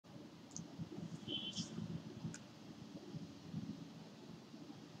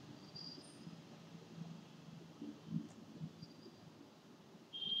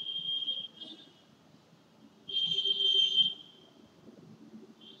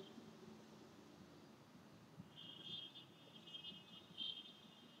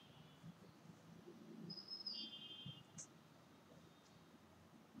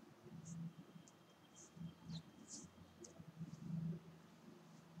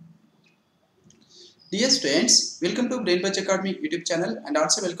Dear students, welcome to BrainBuzz Academy YouTube channel and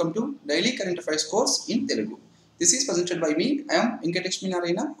also welcome to Daily Current Affairs course in Telugu. This is presented by me. I am Venkateshmi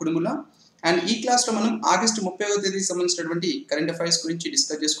Narayana Kudumula and ఈ class లో మనం August 30వ తేదీకి సంబంధించినటువంటి current affairs గురించి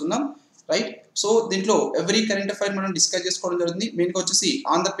discuss చేసుకుందాం. Right, so దీంట్లో every current affair మనం discuss చేసుకోవడం జరుగుతుంది. మెయిన్గా వచ్చేసి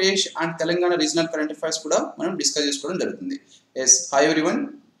Andhra Pradesh and Telangana regional current affairs కూడా మనం డిస్కస్ చేసుకోవడం జరుగుతుంది. Yes, hi everyone,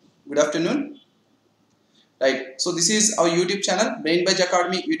 good afternoon. Right, so this is our YouTube channel, బ్రెయిన్బజ్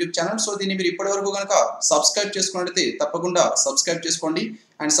academy YouTube channel. So దీన్ని మీరు ఇప్పటివరకు కనుక సబ్స్క్రైబ్ చేసుకున్నట్లయితే తప్పకుండా సబ్స్క్రైబ్ చేసుకోండి.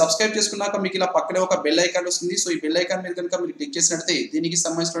 అండ్ సబ్స్క్రైబ్ చేసుకున్నాక మీకు ఇలా పక్కనే ఒక బెల్ ఐకాన్ వస్తుంది. సో ఈ బెల్ ఐకాన్ మీద కనుక మీరు క్లిక్ చేసినట్లయితే దీనికి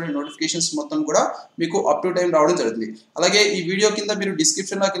సంబంధించిన నోటిఫికేషన్స్ మొత్తం కూడా మీకు అప్ టు టైం రావడం జరుగుతుంది. అలాగే ఈ వీడియో కింద మీరు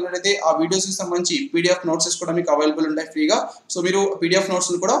డిస్క్రిప్షన్లోకి వెళ్ళినట్లయితే ఆ వీడియోస్కి సంబంధించి పీడిఎఫ్ నోట్సెస్ కూడా మీకు అవైలబుల్ ఉంటాయి ఫ్రీగా. సో మీరు పీడిఎఫ్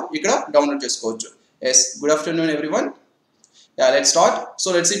నోట్స్ని కూడా ఇక్కడ డౌన్లోడ్ చేసుకోవచ్చు. Yes, good afternoon everyone. Let's start. So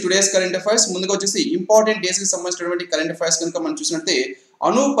let's see today's current affairs. ముందుగా వచ్చేసి ఇంపార్టెంట్ డేస్ కి సంబంధించినటువంటి కరెంట్ అఫైర్స్ కనుక మనం చూసినట్టే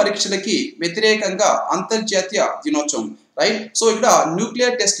అణు పరీక్షలకి వ్యతిరేకంగా అంతర్జాతీయ దినోత్సవం. రైట్, సో ఇక్కడ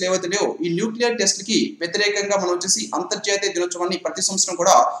న్యూక్లియర్ టెస్ట్లు ఏవైతే లేవో ఈ న్యూక్లియర్ టెస్ట్లకి వ్యతిరేకంగా మనం వచ్చేసి అంతర్జాతీయ దినోత్సవాన్ని ప్రతి సంవత్సరం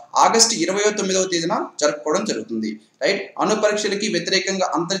కూడా ఆగస్టు 29వ తేదీన జరుపుకోవడం జరుగుతుంది. రైట్, అణు పరీక్షలకి వ్యతిరేకంగా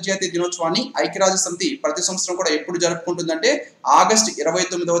అంతర్జాతీయ దినోత్సవాన్ని ఐక్యరాజ్య సమితి ప్రతి సంవత్సరం కూడా ఎప్పుడు జరుపుకుంటుందంటే ఆగస్టు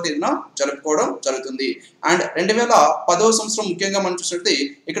 29వ తేదీన జరుపుకోవడం జరుగుతుంది. అండ్ 2010వ సంవత్సరం ముఖ్యంగా మనం చూసినట్లయితే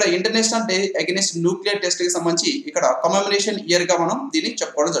ఇక్కడ international day against nuclear test కి సంబంధించి ఇక్కడ కమెమరేషన్ ఇయర్ గా మనం దీన్ని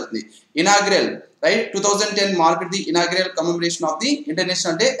చెప్పుకోవడం జరుగుతుంది. Inaugural, right, 2010 marked the inaugural commemoration of the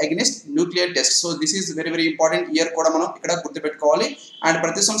International Day Against Nuclear Tests. So this is very important year కూడా మనం ఇక్కడ గుర్తుపెట్టుకోవాలి. అండ్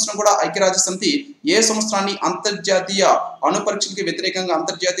ప్రతి సంవత్సరం కూడా ఐక్యరాజ్య సమితి ఏ సంవత్సరాన్ని అంతర్జాతీయ అణు పరీక్షలకి వ్యతిరేకంగా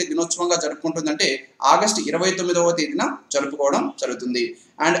అంతర్జాతీయ దినోత్సవంగా జరుపుకుంటుందంటే ఆగస్టు 29వ తేదీన జరుపుకోవడం జరుగుతుంది.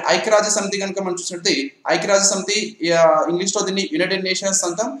 అండ్ ఐక్యరాజ్య సమితి కనుక మనం చూసినట్లయితే ఐక్యరాజ్య సమితి ఇంగ్లీష్ లో దీన్ని యునైటెడ్ నేషన్స్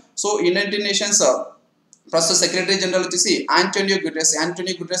అంటాం. సో యునైటెడ్ నేషన్స్ ప్రస్తుత సెక్రటరీ జనరల్ వచ్చేసి ఆంటోనియో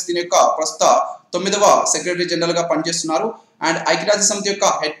గుటెరస్ దీని యొక్క ప్రస్తుత 9వ సెక్రటరీ జనరల్ గా పనిచేస్తున్నారు. అండ్ ఐక్యరాజ్య సమితి యొక్క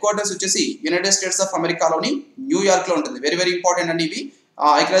హెడ్ క్వార్టర్స్ వచ్చేసి యునైటెడ్ స్టేట్స్ ఆఫ్ అమెరికాలోని న్యూయార్క్ లో ఉంటుంది. వెరీ ఇంపార్టెంట్ అండి ఇవి.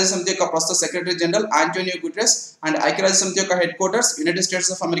 ఐక్యరాజ్య సమితి యొక్క ప్రస్తుత secretary general Antonio Guterres and ఐక్యరాజ్య సమితి యొక్క head quarters United states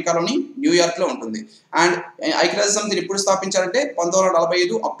of అమెరికాలోని న్యూయార్క్ లో ఉంటుంది. అండ్ ఐక్యరాజ్య సమితిని ఎప్పుడు స్థాపించారంటే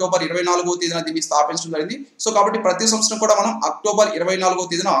 1945 అక్టోబర్ 24వ తేదీన దీన్ని స్థాపించడం జరిగింది. సో కాబట్టి ప్రతి సంవత్సరం కూడా మనం అక్టోబర్ 24వ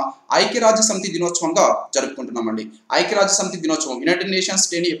తేదీన ఐక్యరాజ్య సమితి దినోత్సవంగా జరుపుకుంటున్నామండి. ఐక్యరాజ్య సమితి దినోత్సవం యునైటెడ్ నేషన్స్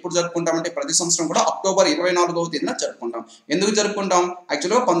డేని ఎప్పుడు జరుపుకుంటామంటే ప్రతి సంవత్సరం కూడా అక్టోబర్ 24వ తేదీన జరుపుకుంటాం. ఎందుకు జరుపుకుంటాం?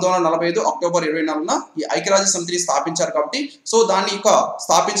 యాక్చువల్గా 1945 అక్టోబర్ 24న ఈ ఐక్యరాజ్య సమితిని స్థాపించారు కాబట్టి సో దాని యొక్క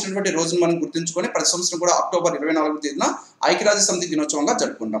స్థాపించినటువంటి రోజును మనం గుర్తుంచుకొని ప్రతి సంవత్సరం కూడా అక్టోబర్ 24వ తేదీన ఐక్యరాజ్య సమితి దినోత్సవంగా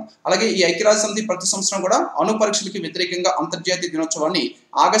జరుపుకుంటాం. అలాగే ఈ ఐక్యరాజ్య సమితి ప్రతి సంవత్సరం కూడా అణు పరీక్షలకి వ్యతిరేకంగా అంతర్జాతీయ దినోత్సవాన్ని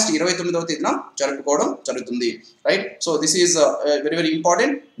ఆగస్టు 29వ తేదీన జరుపుకోవడం జరుగుతుంది. Right, so this is very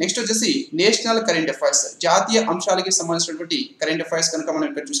important. Next వచ్చేసి నేషనల్ కరెంట్ అఫైర్స్, జాతీయ అంశాలకి సంబంధించినటువంటి కరెంట్ అఫైర్స్ కనుక మనం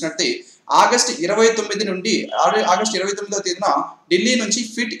ఇక్కడ చూసినట్లయితే ఆగస్టు 29 నుండి ఆగస్టు 29వ తేదీన ఢిల్లీ నుంచి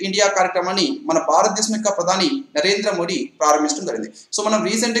ఫిట్ ఇండియా కార్యక్రమాన్ని మన భారతదేశం యొక్క ప్రధాని నరేంద్ర మోడీ ప్రారంభించడం జరిగింది. సో మనం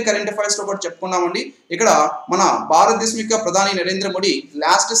రీసెంట్ కరెంట్ అఫైర్స్ లో కూడా చెప్పుకున్నామండి. ఇక్కడ మన భారతదేశం యొక్క ప్రధాని నరేంద్ర మోడీ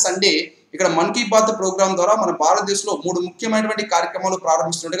లాస్ట్ సండే ఇక్కడ మన్ కీ బాత్ ప్రోగ్రామ్ ద్వారా మన భారతదేశంలో 3 ముఖ్యమైనటువంటి కార్యక్రమాలు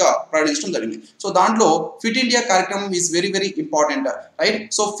ప్రారంభిస్తున్నట్టుగా ప్రకటించడం జరిగింది. సో దాంట్లో ఫిట్ ఇండియా కార్యక్రమం is very important. Right,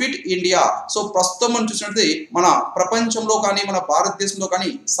 so fit India, so ప్రస్తుతం మనం చూసినట్లయితే మన ప్రపంచంలో కానీ మన భారతదేశంలో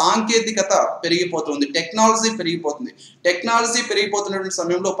కానీ సాంకేతికత పెరిగిపోతుంది, టెక్నాలజీ పెరిగిపోతున్నటువంటి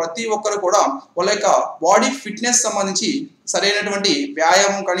సమయంలో ప్రతి ఒక్కరు కూడా వాళ్ళ యొక్క బాడీ ఫిట్నెస్ సంబంధించి సరైనటువంటి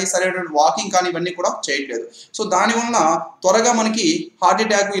వ్యాయామం కానీ సరైనటువంటి వాకింగ్ కానీ ఇవన్నీ కూడా చేయట్లేదు. సో దానివల్ల త్వరగా మనకి హార్ట్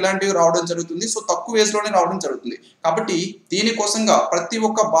అటాక్ ఇలాంటివి రావడం జరుగుతుంది. సో తక్కువ ఏజ్ లోనే రావడం జరుగుతుంది. కాబట్టి దీనికోసంగా ప్రతి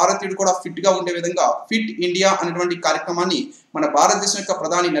ఒక్క భారతీయుడు కూడా ఫిట్ గా ఉండే విధంగా ఫిట్ ఇండియా అనేటువంటి కార్యక్రమాన్ని మన భారతదేశం యొక్క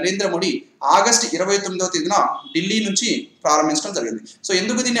ప్రధాని నరేంద్ర మోడీ ఆగస్టు 29వ తేదీన ఢిల్లీ నుంచి ప్రారంభించడం జరిగింది. సో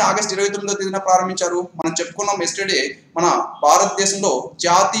ఎందుకు దీన్ని ఆగస్టు 29వ తేదీన ప్రారంభించారు? మనం చెప్పుకున్నాం ఎస్టర్డే మన భారతదేశంలో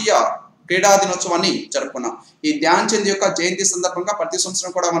జాతీయ క్రీడా దినోత్సవాన్ని జరుపుకున్నాం. ఈ ధ్యాన్ చంద్ యొక్క జయంతి సందర్భంగా ప్రతి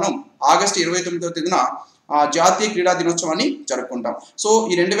సంవత్సరం కూడా మనం ఆగస్టు 29వ తేదీన జాతీయ క్రీడా దినోత్సవాన్ని జరుపుకుంటాం. సో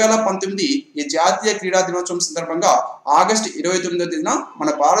ఈ 2019 ఈ జాతీయ క్రీడా దినోత్సవం సందర్భంగా ఆగస్టు 29వ తేదీన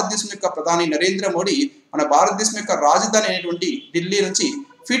మన భారతదేశం యొక్క ప్రధాని నరేంద్ర మోడీ మన భారతదేశం యొక్క రాజధాని అయినటువంటి ఢిల్లీ నుంచి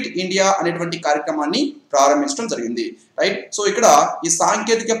ఫిట్ ఇండియా అనేటువంటి కార్యక్రమాన్ని ప్రారంభించడం జరిగింది. రైట్, సో ఇక్కడ ఈ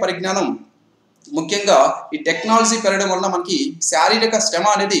సాంకేతిక పరిజ్ఞానం ముఖ్యంగా ఈ టెక్నాలజీ పెరగడం వలన మనకి శారీరక శ్రమ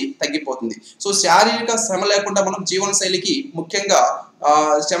అనేది తగ్గిపోతుంది. సో శారీరక శ్రమ లేకుండా మనం జీవన శైలికి ముఖ్యంగా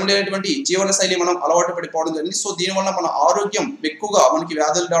శ్రమలేనటువంటి జీవన శైలి మనం అలవాటు పడిపోవడం జరిగింది. సో దీనివల్ల మన ఆరోగ్యం ఎక్కువగా మనకి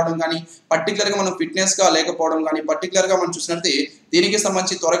వ్యాధులు రావడం కానీ, పర్టికులర్గా మనం ఫిట్నెస్గా లేకపోవడం కానీ, పర్టికులర్గా మనం చూసినట్లయితే దీనికి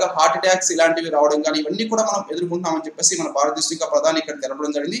సంబంధించి త్వరగా హార్ట్ అటాక్స్ ఇలాంటివి రావడం కానీ ఇవన్నీ కూడా మనం ఎదుర్కొంటామని చెప్పేసి మన భారతదేశం యొక్క ప్రధాని ఇక్కడ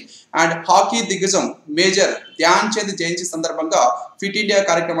తెలపడం జరిగింది. అండ్ హాకీ దిగ్గజం మేజర్ ధ్యాన్ చంద్ జయంతి సందర్భంగా ఫిట్ ఇండియా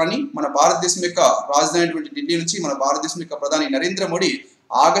కార్యక్రమాన్ని మన భారతదేశం యొక్క రాజధాని ఢిల్లీ నుంచి మన భారతదేశం యొక్క ప్రధాని నరేంద్ర మోడీ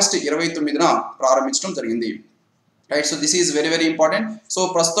ఆగస్టు 29న ప్రారంభించడం జరిగింది. Right, so this is very important. So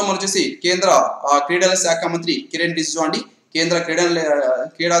ప్రస్తుతం వచ్చేసి కేంద్ర క్రీడల శాఖ మంత్రి కిరణ్ రిజిజు అండి, కేంద్ర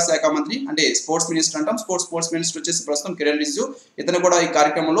క్రీడా శాఖ మంత్రి అంటే స్పోర్ట్స్ మినిస్టర్ అంటాం. స్పోర్ట్స్ మినిస్టర్ వచ్చేసి ప్రస్తుతం కిరణ్ రిజిజు, ఇతను కూడా ఈ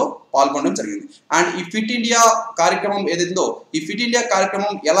కార్యక్రమంలో పాల్గొనడం జరిగింది. అండ్ ఈ ఫిట్ ఇండియా కార్యక్రమం ఏదైందో ఈ ఫిట్ ఇండియా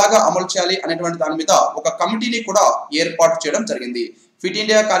కార్యక్రమం ఎలాగా అమలు చేయాలి అనేటువంటి దాని మీద ఒక కమిటీని కూడా ఏర్పాటు చేయడం జరిగింది. ఫిట్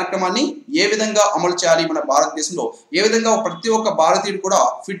ఇండియా కార్యక్రమాన్ని ఏ విధంగా అమలు చేయాలి మన భారతదేశంలో, ఏ విధంగా ప్రతి ఒక్క భారతీయుడు కూడా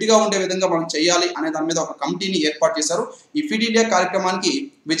ఫిట్ గా ఉండే విధంగా మనం చేయాలి అనే దాని మీద ఒక కమిటీని ఏర్పాటు చేశారు. ఈ ఫిట్ ఇండియా కార్యక్రమానికి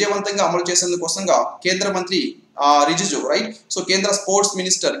విజయవంతంగా అమలు చేసేందుకోసంగా కేంద్ర మంత్రి రిజిజు, రైట్, సో కేంద్ర స్పోర్ట్స్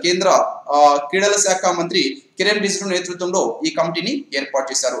మినిస్టర్, కేంద్ర క్రీడల శాఖ మంత్రి కిరణ్ రిజిజు నేతృత్వంలో ఈ కమిటీని ఏర్పాటు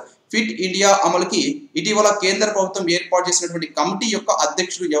చేశారు. ఫిట్ ఇండియా అమలుకి ఇటీవల కేంద్ర ప్రభుత్వం ఏర్పాటు చేసినటువంటి కమిటీ యొక్క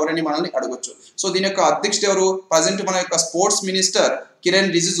అధ్యక్షుడు ఎవరని మనల్ని అడగొచ్చు. సో దీని యొక్క అధ్యక్షుడు ఎవరు? ప్రజెంట్ మన యొక్క స్పోర్ట్స్ మినిస్టర్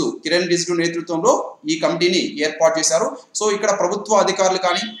కిరణ్ రిజిజు నేతృత్వంలో ఈ కమిటీని ఏర్పాటు చేశారు. సో ఇక్కడ ప్రభుత్వ అధికారులు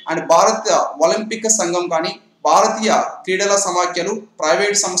కానీ అండ్ భారత ఒలింపిక్ సంఘం కానీ, భారతీయ క్రీడల సమాఖ్యలు,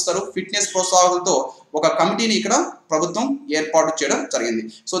 ప్రైవేట్ సంస్థలు, ఫిట్నెస్ ప్రోత్సాహకులతో ఒక కమిటీని ఇక్కడ ప్రభుత్వం ఏర్పాటు చేయడం జరిగింది.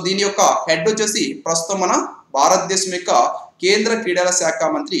 సో దీని యొక్క హెడ్ వచ్చేసి ప్రస్తుతం మన భారతదేశం యొక్క కేంద్ర క్రీడల శాఖ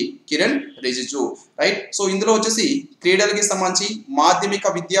మంత్రి కిరణ్ రిజిజు, రైట్. సో ఇందులో వచ్చేసి క్రీడలకి సంబంధించి మాధ్యమిక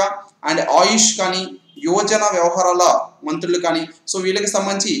విద్య అండ్ ఆయుష్ కానీ, యువజన వ్యవహారాల మంత్రులు కానీ, సో వీళ్ళకి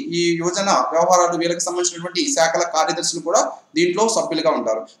సంబంధించి ఈ యువజన వ్యవహారాలు వీళ్ళకి సంబంధించినటువంటి శాఖల కార్యదర్శులు కూడా దీంట్లో సభ్యులుగా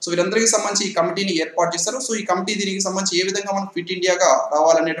ఉంటారు. సో వీరందరికీ సంబంధించి ఈ కమిటీని ఏర్పాటు చేస్తారు. సో ఈ కమిటీ దీనికి సంబంధించి ఏ విధంగా మనం ఫిట్ ఇండియాగా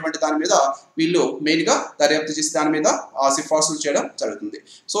రావాలనేటువంటి దాని మీద వీళ్ళు మెయిన్ గా దర్యాప్తు చేసి దాని మీద సిఫార్సులు చేయడం జరుగుతుంది.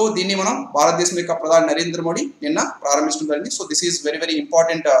 సో దీన్ని మనం భారతదేశం యొక్క ప్రధాని నరేంద్ర మోడీ నిన్న ప్రారంభించడం జరిగింది. So this is very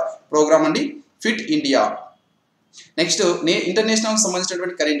important programme అండి, ఫిట్ ఇండియా. నెక్స్ట్ ఇంటర్నేషనల్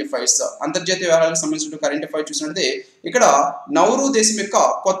సంబంధించినటువంటి కరెంట్ అఫైర్స్, అంతర్జాతీయ వ్యవహారాలకు సంబంధించిన కరెంట్ అఫైర్స్ చూసినట్లయితే ఇక్కడ నౌరు దేశం యొక్క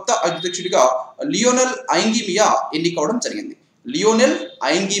కొత్త అధ్యక్షుడిగా లియోనెల్ ఐంగిమియా ఎన్నికవడం జరిగింది. లియోనెల్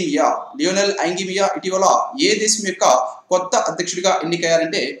ఐంగిమియా ఇటీవల ఏ దేశం యొక్క కొత్త అధ్యక్షుడిగా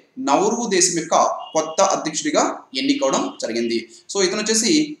ఎన్నికయ్యారంటే నౌరు దేశం యొక్క కొత్త అధ్యక్షుడిగా ఎన్నికవడం జరిగింది. సో ఇతను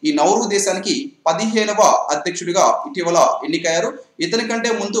వచ్చేసి ఈ నౌరు దేశానికి 15వ అధ్యక్షుడిగా ఇటీవల ఎన్నికయ్యారు. ఇతని కంటే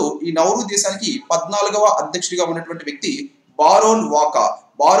ముందు ఈ నౌరు దేశానికి 14వ అధ్యక్షుడిగా ఉన్నటువంటి వ్యక్తి బారోన్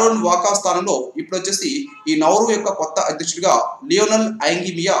వాకా స్థానంలో ఇప్పుడు వచ్చేసి ఈ నౌరు యొక్క కొత్త అధ్యక్షుడిగా లియోనెల్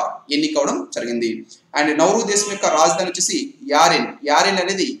ఐంగిమియా ఎన్నికవడం జరిగింది. అండ్ నౌరు దేశం యొక్క రాజధాని వచ్చేసి యారెన్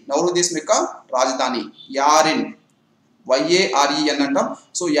అనేది నౌరు దేశం యొక్క రాజధాని, YAREN అంటాం.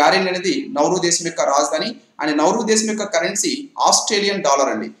 సో యారెన్ అనేది నౌరు దేశం యొక్క రాజధాని. అండ్ నౌరు దేశం యొక్క కరెన్సీ ఆస్ట్రేలియన్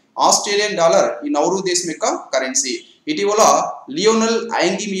డాలర్ అండి. ఆస్ట్రేలియన్ డాలర్ ఈ నౌరు దేశం యొక్క కరెన్సీ. ఇటీవల లియోనెల్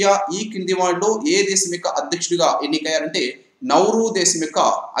ఐంగిమియా ఈ కింది వాటిలో ఏ దేశం యొక్క అధ్యక్షుడిగా ఎన్నికయ్యారంటే నౌరు దేశం యొక్క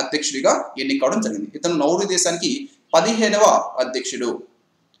అధ్యక్షుడిగా ఎన్నికవడం జరిగింది. ఇతను నౌరు దేశానికి 15వ అధ్యక్షుడు.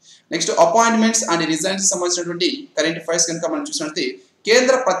 నెక్స్ట్ అపాయింట్మెంట్స్ అండ్ రిజైన్స్ సంబంధించినటువంటి కరెంట్ అఫైర్స్ కనుక మనం చూసినట్లయితే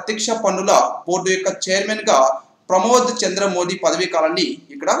కేంద్ర ప్రత్యక్ష పన్నుల బోర్డు యొక్క చైర్మన్ గా ప్రమోద్ చంద్ర మోదీ పదవీ కాలాన్ని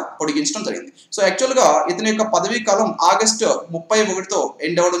ఇక్కడ పొడిగించడం జరిగింది. సో యాక్చువల్ గా ఇతని యొక్క పదవీ కాలం ఆగస్టు 31తో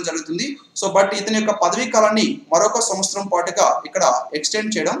ఎండ్ అవ్వడం జరుగుతుంది. సో బట్ ఇతని యొక్క పదవీ కాలాన్ని మరొక సంవత్సరం పాటుగా ఇక్కడ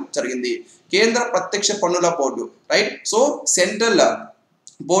ఎక్స్టెండ్ చేయడం జరిగింది. కేంద్ర ప్రత్యక్ష పన్నుల board, right. So central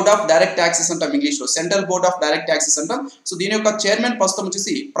board of direct taxes అంటాం ఇంగ్లీష్లో, central board of direct taxes అంటాం. సో దీని యొక్క చైర్మన్ ప్రస్తుతం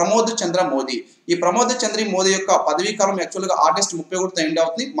వచ్చేసి ప్రమోద్ చంద్ర మోదీ. ఈ ప్రమోద్ చంద్ర మోదీ యొక్క పదవీ కాలం యాక్చువల్గా ఆగస్టు 31తో ఎండ్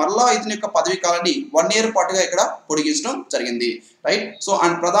అవుతుంది. మరలా ఇతని యొక్క పదవీ కాలాన్ని 1 year పాటుగా ఇక్కడ పొడిగించడం జరిగింది, రైట్. సో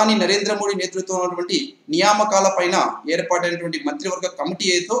అండ్ ప్రధాని నరేంద్ర మోడీ నేతృత్వంలో ఉన్నటువంటి నియామకాల పైన ఏర్పాటైనటువంటి మంత్రివర్గ కమిటీ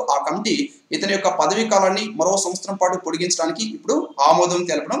ఏదో ఆ కమిటీ ఇతని యొక్క పదవీ కాలాన్ని మరో సంవత్సరం పాటు పొడిగించడానికి ఇప్పుడు ఆమోదం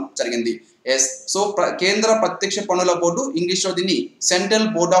తెలపడం జరిగింది. ఎస్, సో కేంద్ర ప్రత్యక్ష పన్నుల బోర్డు ఇంగ్లీష్లో దీన్ని central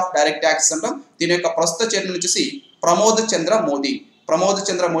board of direct taxes అంటాం. దీని యొక్క ప్రస్తుత చైర్మన్ వచ్చేసి ప్రమోద్ చంద్ర మోదీ.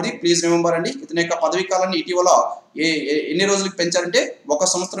 ప్లీజ్ రిమెంబర్ అండి, ఇతని యొక్క పదవీ కాలాన్ని ఇటీవల ఎన్ని రోజులకు పెంచారంటే 1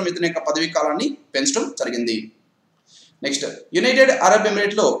 సంవత్సరం ఇతని యొక్క పదవీ కాలాన్ని పెంచడం జరిగింది. నెక్స్ట్ యునైటెడ్ అరబ్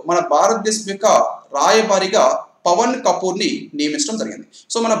ఎమిరేట్ లో మన భారతదేశం యొక్క రాయబారిగా పవన్ కపూర్ ని నియమించడం జరిగింది.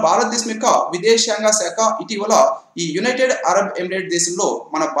 సో మన భారతదేశం యొక్క విదేశాంగ శాఖ ఇటీవల ఈ యునైటెడ్ అరబ్ ఎమిరేట్ దేశంలో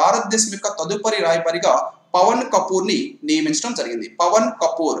మన భారతదేశం యొక్క తదుపరి రాయబారిగా పవన్ కపూర్ ని నియమించడం జరిగింది.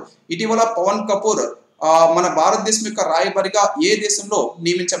 ఇటీవల పవన్ కపూర్ మన భారతదేశం యొక్క రాయబారిగా ఏ దేశంలో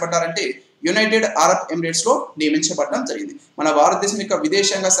నియమించబడ్డారంటే యునైటెడ్ అరబ్ ఎమిరేట్స్ లో నియమించబడడం జరిగింది. మన భారతదేశం యొక్క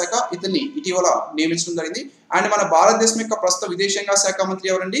విదేశాంగ శాఖ ఇతన్ని ఇటీవల నియమించడం జరిగింది. అండ్ మన భారతదేశం యొక్క ప్రస్తుత విదేశాంగ శాఖ మంత్రి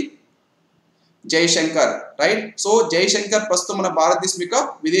ఎవరండి? జయశంకర్, రైట్. సో జయశంకర్ ప్రస్తుతం మన భారతదేశం యొక్క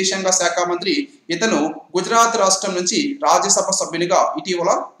విదేశాంగ శాఖ మంత్రి. ఇతను గుజరాత్ రాష్ట్రం నుంచి రాజ్యసభ సభ్యునిగా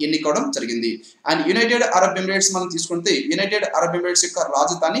ఇటీవల ఎన్నికవడం జరిగింది. అండ్ యునైటెడ్ అరబ్ ఎమిరేట్స్ మనం తీసుకుంటే యునైటెడ్ అరబ్ ఎమిరేట్స్ యొక్క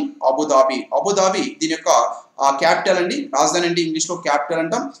రాజధాని అబుదాబి. అబుదాబి దీని యొక్క క్యాపిటల్ అండి, రాజధాని అంటే ఇంగ్లీష్ లో క్యాపిటల్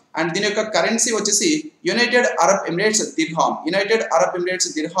అంటాం. అండ్ దీని యొక్క కరెన్సీ వచ్చేసి United Arab Emirates దిర్హాం. United Arab Emirates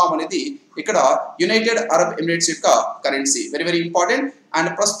దిర్హాం అనేది ఇక్కడ యునైటెడ్ అరబ్ ఎమిరేట్స్ యొక్క currency. Very very important. And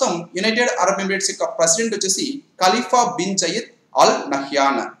ప్రస్తుతం యునైటెడ్ అరబ్ ఎమిరేట్స్ యొక్క ప్రెసిడెంట్ వచ్చేసి Khalifa bin Zayd Al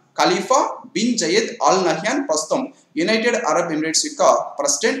Nahyan. Khalifa bin Zayd Al Nahyan ప్రస్తుతం యునైటెడ్ అరబ్ ఎమిరేట్స్ యొక్క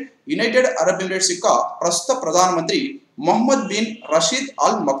ప్రెసిడెంట్. యునైటెడ్ అరబ్ ఎమిరేట్స్ యొక్క ప్రస్తుత ప్రధానమంత్రి Mohammed bin Rashid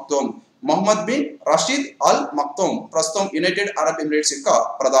Al Maktoum. Mohammed bin Rashid Al Maktoum ప్రస్తుతం United Arab Emirates యొక్క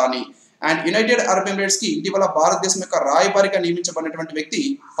ప్రధాని. అండ్ యునైటెడ్ అరబ్ ఎమిరేట్స్ కి ఇటీవల భారతదేశం యొక్క రాయబారిగా నియమించబడినటువంటి వ్యక్తి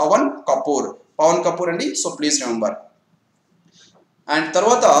పవన్ కపూర్. పవన్ కపూర్ అండి. So please remember. అండ్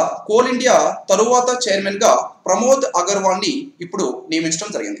తర్వాత కోల్ ఇండియా తరువాత చైర్మన్ గా ప్రమోద్ అగర్వాల్ ని ఇప్పుడు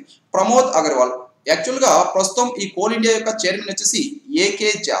నియమించడం జరిగింది. ప్రమోద్ అగర్వాల్ యాక్చువల్గా ప్రస్తుతం ఈ కోల్ ఇండియా యొక్క చైర్మన్ వచ్చేసి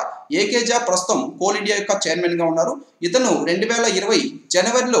ఏకే జా. ఏకే జా ప్రస్తుతం కోల్ ఇండియా యొక్క చైర్మన్ గా ఉన్నారు. ఇతను 2020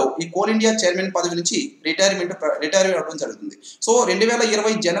 జనవరిలో ఈ కోల్ ఇండియా చైర్మన్ పదవి నుంచి రిటైర్ అవ్వడం జరుగుతుంది. సో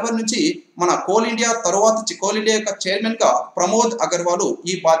 2020 జనవరి నుంచి మన కోల్ ఇండియా తరువాత కోల్ ఇండియా యొక్క చైర్మన్ గా ప్రమోద్ అగర్వాల్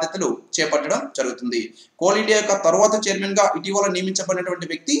ఈ బాధ్యతలు చేపట్టడం జరుగుతుంది. కోల్ ఇండియా యొక్క తరువాత చైర్మన్ గా ఇటీవల నియమించబడినటువంటి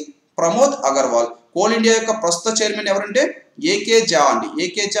వ్యక్తి ప్రమోద్ అగర్వాల్. కోల్ ఇండియా యొక్క ప్రస్తుత చైర్మన్ ఎవరంటే ఏకే జా అండి.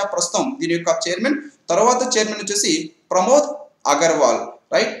 ఏకే జా ప్రస్తుతం దీని యొక్క చైర్మన్. తర్వాత చైర్మన్ వచ్చేసి Pramod Agarwal,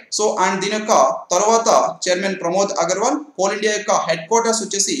 right. So and దీని యొక్క తర్వాత chairman Pramod Agarwal. Coal India యొక్క హెడ్ క్వార్టర్స్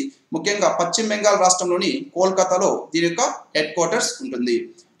వచ్చేసి ముఖ్యంగా పశ్చిమ బెంగాల్ రాష్ట్రంలోని కోల్కతాలో దీని యొక్క హెడ్ క్వార్టర్స్ ఉంటుంది,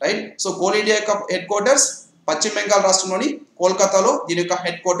 రైట్. సో కోల్ ఇండియా యొక్క హెడ్ క్వార్టర్స్ పశ్చిమ బెంగాల్ రాష్ట్రంలోని కోల్కతాలో దీని యొక్క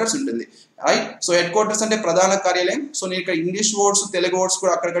హెడ్ క్వార్టర్స్ ఉంటుంది, రైట్. సో హెడ్ క్వార్టర్స్ అంటే ప్రధాన కార్యాలయం. సో నేను ఇక్కడ ఇంగ్లీష్ వర్డ్స్ తెలుగు వర్డ్స్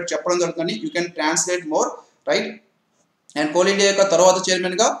కూడా అక్కడక్కడ చెప్పడం జరుగుతుంది. You can translate more, right. And coal India యొక్క తర్వాత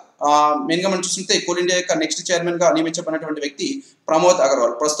చైర్మన్ గా మెయిన్ గా మనం చూస్తుంటే కోల్ ఇండియా యొక్క నెక్స్ట్ చైర్మన్ గా నియమించబడినటువంటి వ్యక్తి ప్రమోద్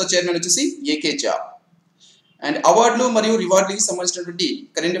అగర్వాల్. ప్రస్తుత చైర్మన్ వచ్చేసి ఏకే జా. అండ్ అవార్డులు మరియు రివార్డులకి సంబంధించినటువంటి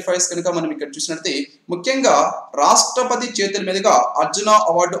కరెంట్ అఫైర్స్ కనుక మనం ఇక్కడ చూసినట్లయితే ముఖ్యంగా రాష్ట్రపతి చేతుల మీదుగా Arjuna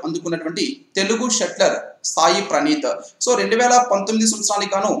award అందుకున్నటువంటి Telugu shuttler Sai Praneeth. So 2019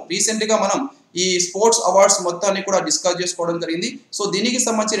 సంవత్సరానికి గాను రీసెంట్ గా మనం ఈ స్పోర్ట్స్ అవార్డ్స్ మొత్తాన్ని కూడా డిస్కస్ చేసుకోవడం జరిగింది. సో దీనికి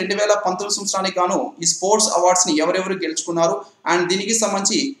సంబంధించి 2019 సంవత్సరానికి గాను ఈ స్పోర్ట్స్ అవార్డ్స్ ని ఎవరెవరు గెలుచుకున్నారు అండ్ దీనికి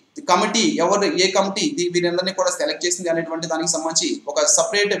సంబంధించి కమిటీ ఏ కమిటీ వీరందరినీ కూడా సెలెక్ట్ చేసింది అనేటువంటి దానికి సంబంధించి ఒక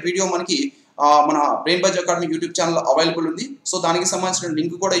సపరేట్ వీడియో మనకి మన BrainBuzz academy YouTube channel available ఉంది. సో దానికి సంబంధించిన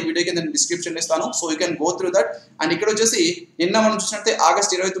లింక్ కూడా ఈ వీడియో కింద డిస్క్రిప్షన్ ఇస్తాను. So you can go through that. And ఇక్కడ వచ్చేసి నిన్న మనం చూసినట్టే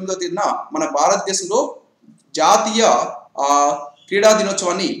ఆగస్ట్ 29వ తేదీన మన భారతదేశంలో జాతీయ క్రీడా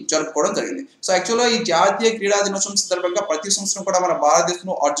దినోత్సవాన్ని జరుపుకోవడం జరిగింది. సో యాక్చువల్గా ఈ జాతీయ క్రీడా దినోత్సవం సందర్భంగా ప్రతి సంవత్సరం కూడా మన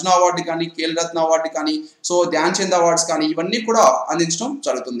భారతదేశంలో అర్జున అవార్డు కానీ, ఖేల్ రత్న అవార్డు కానీ, సో ధ్యాన్ చంద్ అవార్డ్స్ కానీ ఇవన్నీ కూడా అందించడం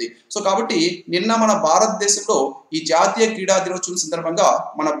జరుగుతుంది. సో కాబట్టి నిన్న మన భారతదేశంలో ఈ జాతీయ క్రీడా దినోత్సవం సందర్భంగా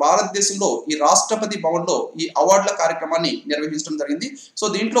మన భారతదేశంలో ఈ రాష్ట్రపతి భవన్లో ఈ అవార్డుల కార్యక్రమాన్ని నిర్వహించడం జరిగింది. సో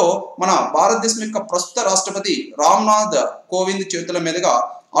దీంట్లో మన భారతదేశం యొక్క ప్రస్తుత రాష్ట్రపతి రామ్నాథ్ కోవింద్ చేతుల మీదుగా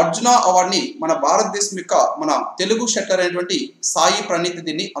అర్జున అవార్డుని మన భారతదేశం యొక్క మన తెలుగు షట్లర్ అయినటువంటి సాయి ప్రణీత్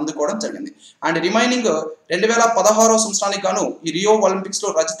దీన్ని అందుకోవడం జరిగింది. అండ్ రిమైనింగ్ 2016వ సంవత్సరానికి గాను ఈ రియో ఒలింపిక్స్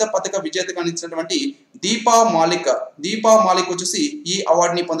లో రజత పథక విజేతగా నిలిచినటువంటి దీపా మాలిక్ వచ్చేసి ఈ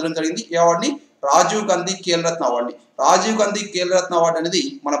అవార్డుని పొందడం జరిగింది. ఈ అవార్డుని రాజీవ్ గాంధీ ఖేల్ రత్న అవార్డుని. రాజీవ్ గాంధీ ఖేల్ రత్న అవార్డు అనేది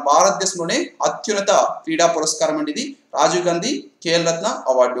మన భారతదేశంలోనే అత్యున్నత క్రీడా పురస్కారం అండి. ఇది Rajiv Gandhi Khel Ratna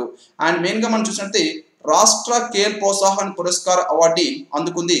award. And main గా మనం చూసినట్టే రాష్ట్ర ఖేల్ ప్రోత్సాహన్ పురస్కార్ అవార్డుని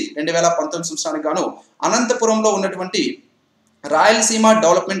అందుకుంది 2019 సంవత్సరానికి గాను అనంతపురంలో ఉన్నటువంటి రాయలసీమ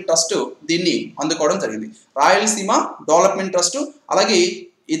డెవలప్మెంట్ ట్రస్ట్ దీన్ని అందుకోవడం జరిగింది. రాయలసీమ డెవలప్మెంట్ ట్రస్ట్ అలాగే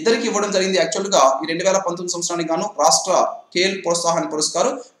ఇద్దరికి ఇవ్వడం జరిగింది. యాక్చువల్గా ఈ 2019 సంవత్సరానికి గాను రాష్ట్ర ఖేల్ ప్రోత్సాహన్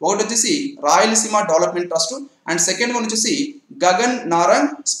పురస్కారం ఒకటి వచ్చేసి Rayalaseema development trust and second one వచ్చేసి గగన్ నారాయణ్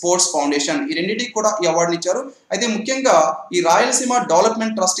స్పోర్ట్స్ ఫౌండేషన్. ఈ రెండింటికి కూడా ఈ అవార్డుని ఇచ్చారు. అయితే ముఖ్యంగా ఈ రాయలసీమ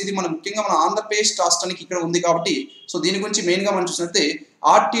డెవలప్మెంట్ ట్రస్ట్ ఇది ముఖ్యంగా మన ఆంధ్రప్రదేశ్ రాష్ట్రానికి ఇక్కడ ఉంది కాబట్టి సో దీని గురించి మెయిన్ గా మనం చూసినట్టే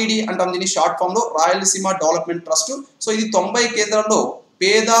RTD అంటాం దీని షార్ట్ ఫామ్ లో, రాయలసీమ డెవలప్మెంట్ ట్రస్ట్. సో ఇది 90 కేంద్రాల్లో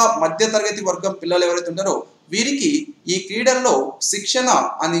పేద మధ్య తరగతి వర్గం పిల్లలు ఎవరైతే ఉంటారో వీరికి ఈ క్రీడల్లో శిక్షణ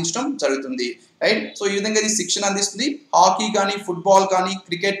అందించడం జరుగుతుంది, రైట్. సో ఈ విధంగా ఇది శిక్షణ అందిస్తుంది. హాకీ కానీ, ఫుట్బాల్ కానీ,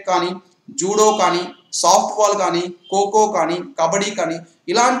 క్రికెట్ కానీ, జూడో కానీ, సాఫ్ట్ బాల్ కానీ, ఖోఖో కానీ, కబడ్డీ కానీ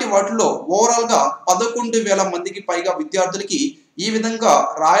ఇలాంటి వాటిల్లో ఓవరాల్ గా 11,000 మందికి పైగా విద్యార్థులకి ఈ విధంగా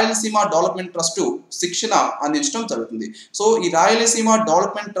రాయలసీమ డెవలప్మెంట్ ట్రస్ట్ శిక్షణ అందించడం జరుగుతుంది. సో ఈ రాయలసీమ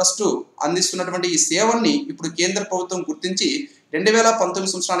డెవలప్మెంట్ ట్రస్ట్ అందిస్తున్నటువంటి ఈ సేవల్ని ఇప్పుడు కేంద్ర ప్రభుత్వం గుర్తించి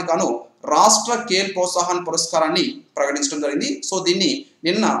 2019 సంవత్సరానికి గాను రాష్ట్ర ఖేల్ ప్రోత్సాహన్ పురస్కారాన్ని ప్రకటించడం జరిగింది. సో దీన్ని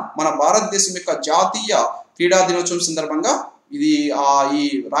నిన్న మన భారతదేశం యొక్క జాతీయ క్రీడా దినోత్సవం సందర్భంగా ఇది ఈ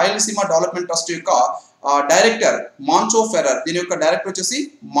రాయలసీమ డెవలప్మెంట్ ట్రస్ట్ యొక్క డైరెక్టర్ మాంచో ఫెర్రర్, దీని యొక్క డైరెక్టర్ వచ్చేసి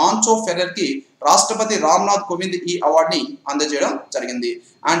మాంచో ఫెర్రర్ కి రాష్ట్రపతి రామ్నాథ్ కోవింద్ ఈ అవార్డుని అందజేయడం జరిగింది.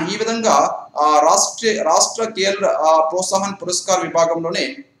 అండ్ ఈ విధంగా రాష్ట్ర ఖేల్ ప్రోత్సాహన్ పురస్కార్ విభాగంలోనే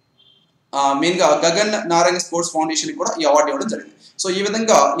మెయిన్ గా గగన్ నారంగ్ స్పోర్ట్స్ ఫౌండేషన్ కూడా ఈ అవార్డు ఇవ్వడం జరిగింది. సో ఈ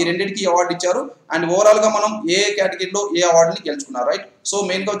విధంగా ఈ రెండింటికి అవార్డు ఇచ్చారు. అండ్ ఓవరాల్ గా మనం ఏ కేటగిరీలో ఏ అవార్డుని గెలుచుకున్నారు, రైట్. సో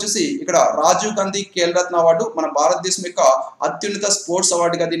మెయిన్ గా వచ్చేసి ఇక్కడ రాజీవ్ గాంధీ ఖేల్ రత్న అవార్డు మన భారతదేశం యొక్క అత్యున్నత స్పోర్ట్స్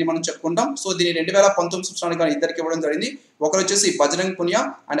అవార్డుగా దీన్ని మనం చెప్పుకుంటాం. సో దీన్ని 2019 సంవత్సరానికి ఇద్దరికి ఇవ్వడం జరిగింది. ఒకరు వచ్చేసి Bajrang Punia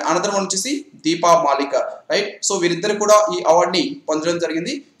and another one వచ్చేసి దీపా మాలిక్, రైట్. సో వీరిద్దరు కూడా ఈ అవార్డుని పొందడం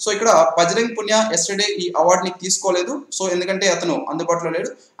జరిగింది. సో ఇక్కడ బజరంగ్ పునియా ఎస్టర్డే ఈ అవార్డుని తీసుకోలేదు, సో ఎందుకంటే అతను అందుబాటులో లేడు.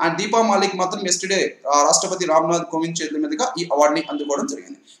 అండ్ దీపా మాలిక్ మాత్రం ఎస్టర్డే రాష్ట్రపతి రామ్నాథ్ కోవింద్ చేతుల మీదుగా ఈ అవార్డుని అందుకోవడం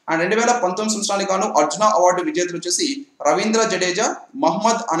జరిగింది. అండ్ 2019 సంవత్సరానికి గాను అర్జున అవార్డు విజేతలు వచ్చేసి రవీంద్ర జడేజా,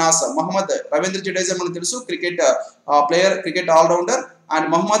 మహమ్మద్ అనాస్. రవీంద్ర జడేజా మనకు తెలుసు cricket player, cricket allrounder. And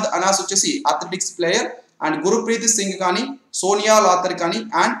Mohammed అనాస్ వచ్చేసి athletics player. And Gurpreet Singh కానీ, సోనియా లాథర్ కానీ,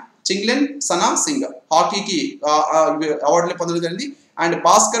 అండ్ చింగ్లెన్ సనా సింగ్ హాకీకి అవార్డులు పొందడం జరిగింది. అండ్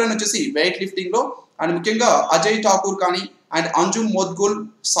భాస్కరన్ వచ్చేసి వెయిట్ లిఫ్టింగ్ లో. అండ్ ముఖ్యంగా అజయ్ ఠాకూర్ కానీ, అండ్ అంజుమ్ మోద్గుల్,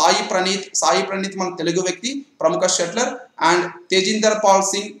 సాయి ప్రణీత్ మన తెలుగు వ్యక్తి, ప్రముఖ shuttler. And Tejinder Pal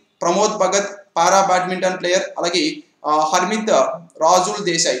Singh, Pramod Bhagat para badminton player, అలాగే Harmeet రాజుల్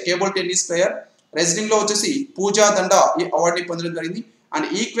Desai table tennis player. Wrestling లో వచ్చేసి పూజా దండా ఈ అవార్డుని పొందడం జరిగింది. అండ్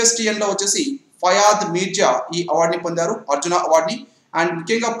ఈక్వెస్ట్రియన్ లో వచ్చేసి ఫయాద్ మీర్జా ఈ అవార్డుని పొందారు, అర్జున అవార్డుని. అండ్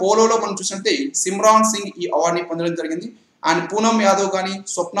ముఖ్యంగా పోలోలో మనం చూసినట్టే సిమ్రాన్ సింగ్ ఈ అవార్డుని పొందడం జరిగింది. అండ్ పూనం యాదవ్ కానీ,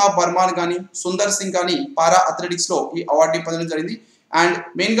 స్వప్న బర్మాన్ కానీ, సుందర్ సింగ్ కానీ పారా అథ్లెటిక్స్ లో ఈ అవార్డుని పొందడం జరిగింది. అండ్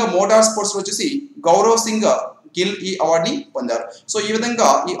మెయిన్ గా మోటార్ స్పోర్ట్స్ లో వచ్చేసి గౌరవ్ సింగ్ గిల్ ఈ అవార్డుని పొందారు. సో ఈ విధంగా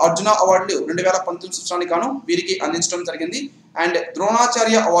ఈ అర్జున అవార్డులు 2019 సంవత్సరానికి గాను వీరికి అందించడం జరిగింది. అండ్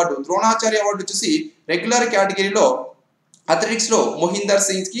ద్రోణాచార్య అవార్డు వచ్చేసి రెగ్యులర్ కేటగిరీలో అథ్లెటిక్స్ లో మొహిందర్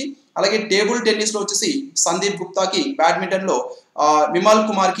సింగ్ కి, అలాగే టేబుల్ టెన్నిస్ లో వచ్చేసి సందీప్ గుప్తాకి, బ్యాడ్మింటన్ లో విమల్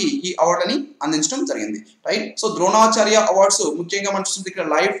కుమార్ కి ఈ అవార్డుని అందించడం జరిగింది, రైట్. సో ద్రోణాచార్య అవార్డ్స్ ముఖ్యంగా మనం చూస్తుంది ఇక్కడ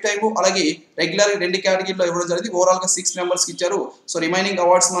లైఫ్ టైమ్ అలాగే రెగ్యులర్ రెండు కేటగిరీలో ఇవ్వడం జరిగింది. ఓవరాల్ గా 6 మెంబర్స్ కి ఇచ్చారు. సో రిమైనింగ్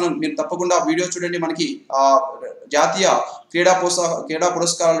అవార్డ్స్ మీరు తప్పకుండా వీడియో చూడండి. మనకి జాతీయ క్రీడా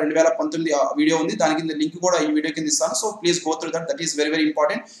పురస్కారాలు 2019 వీడియో ఉంది, దాని కింద లింక్ కూడా ఈ వీడియో కింద ఇస్తాను. So please go through that is very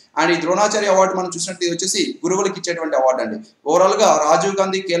important. And ఈ ద్రోణాచార్య అవార్డు మనం చూసినట్టు ఇది వచ్చేసి గురువులకు ఇచ్చేటువంటి అవార్డు అండి. ఓవరాల్ గా రాజీవ్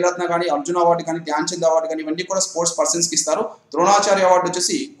గాంధీ ఖేల్ రత్న కానీ, అర్జున అవార్డు కానీ, ధ్యాన్ చంద్ అవార్డు కానీ ఇవన్నీ కూడా స్పోర్ట్స్ పర్సన్స్ కి ఇస్తారు. ద్రోణాచార్య అవార్డు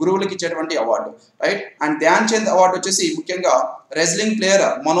వచ్చేసి గురువులకు ఇచ్చేటువంటి award, right. And Dhyan Chand award వచ్చేసి ముఖ్యంగా రెజ్లింగ్ ప్లేయర్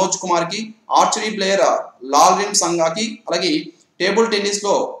మనోజ్ కుమార్ కి, ఆర్చరీ ప్లేయర్ లాల్రిమ్ సంగాకి, అలాగే టేబుల్ టెన్నిస్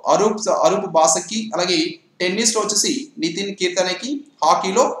లో అరూప్ బాసక్కి, అలాగే టెన్నిస్ లో వచ్చేసి నితిన్ కీర్తనేకి,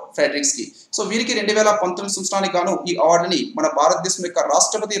 హాకీలో ఫ్రెడరిక్స్ కి. సో వీరికి 2019 సంవత్సరానికి గాను ఈ అవార్డుని మన భారతదేశం యొక్క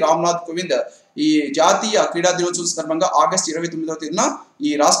రాష్ట్రపతి రామ్నాథ్ కోవింద్ ఈ జాతీయ క్రీడా దినోత్సవం సందర్భంగా ఆగస్టు 29వ తేదీన ఈ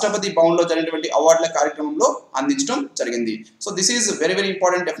రాష్ట్రపతి భవన్ లో జరిగినటువంటి అవార్డుల కార్యక్రమంలో అందించడం జరిగింది. So this is very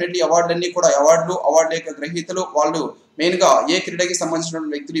important. Definitely అవార్డులన్నీ కూడా అవార్డుల యొక్క గ్రహీతలు వాళ్ళు మెయిన్ గా ఏ క్రీడకి సంబంధించిన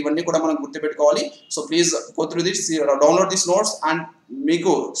వ్యక్తులు ఇవన్నీ కూడా మనం గుర్తుపెట్టుకోవాలి. So please go through this, download this notes. And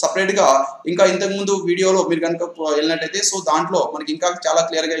మీకు సపరేట్ గా ఇంకా ఇంతకు ముందు వీడియోలో మీరు కనుక వెళ్ళినట్టయితే సో దాంట్లో మనకి ఇంకా చాలా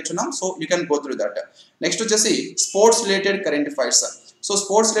క్లియర్ గా ఇచ్చున్నాం. So you can go through that. Next వచ్చేసి sports related current affairs. So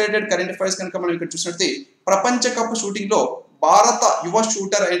sports related current affairs కనుక మనం ఇక్కడ చూసినట్టు ప్రపంచ కప్ షూటింగ్ లో భారత యువ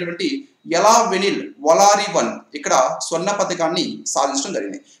షూటర్ అయినటువంటి యలావెనిల్ వలారివన్ ఇక్కడ స్వర్ణ పథకాన్ని సాధించడం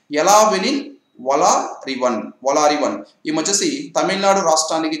జరిగింది. యలావెనిల్ వలారివన్ ఈమె వచ్చేసి తమిళనాడు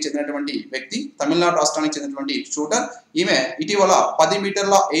రాష్ట్రానికి చెందినటువంటి వ్యక్తి, తమిళనాడు రాష్ట్రానికి చెందినటువంటి షూటర్. ఈమె ఇటీవల 10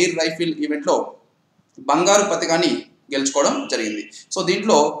 మీటర్ల ఎయిర్ రైఫిల్ ఈవెంట్ లో బంగారు పథకాన్ని గెలుచుకోవడం జరిగింది. సో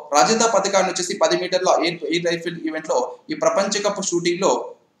దీంట్లో రజత పథకాన్ని వచ్చేసి 10 మీటర్ల ఎయిర్ రైఫిల్ ఈవెంట్ లో ఈ ప్రపంచ కప్ షూటింగ్ లో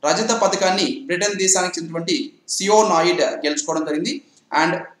రజత పథకాన్ని బ్రిటన్ దేశానికి చెందినటువంటి సియో నాయిడ్ గెలుచుకోవడం జరిగింది.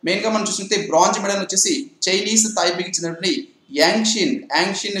 అండ్ మెయిన్ గా మనం చూస్తుంటే బ్రాంజ్ మెడల్ వచ్చేసి చైనీస్ తైపీకి చెందినటువంటి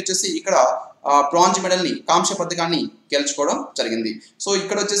యాంగ్షిన్ వచ్చేసి ఇక్కడ బ్రాంజ్ మెడల్ ని కాంస్య పథకాన్ని గెలుచుకోవడం జరిగింది. సో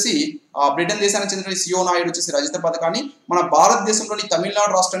ఇక్కడ వచ్చేసి బ్రిటన్ దేశానికి చెందినటువంటి సియో నాయుడు వచ్చేసి రజత పథకాన్ని, మన భారతదేశంలోని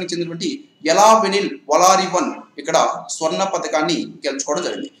తమిళనాడు రాష్ట్రానికి చెందినటువంటి యలావెనిల్ వలారివన్ ఇక్కడ స్వర్ణ పథకాన్ని గెలుచుకోవడం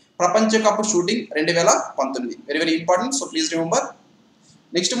జరిగింది. ప్రపంచ cup shooting 2019 very important. So please remember.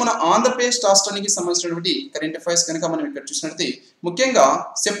 Next మన ఆంధ్రప్రదేశ్ రాష్ట్రానికి సంబంధించినటువంటి కరెంట్ అఫైర్స్ కనుక మనం ఇక్కడ చూసినట్లయితే ముఖ్యంగా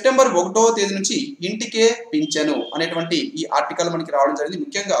సెప్టెంబర్ 1వ తేదీ నుంచి ఇంటికే పింఛను అనేటువంటి ఈ ఆర్టికల్ మనకి రావడం జరిగింది.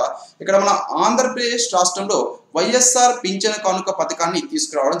 ముఖ్యంగా ఇక్కడ మన ఆంధ్రప్రదేశ్ రాష్ట్రంలో వైఎస్ఆర్ పింఛను కానుక పథకాన్ని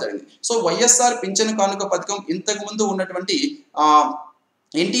తీసుకురావడం జరిగింది. సో వైఎస్ఆర్ పింఛను కానుక పథకం ఇంతకు ముందు ఉన్నటువంటి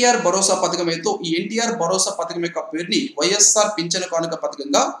ఎన్టీఆర్ భరోసా పథకం ఏదో ఈ ఎన్టీఆర్ భరోసా పథకం యొక్క పేరుని వైఎస్ఆర్ పింఛను కానుక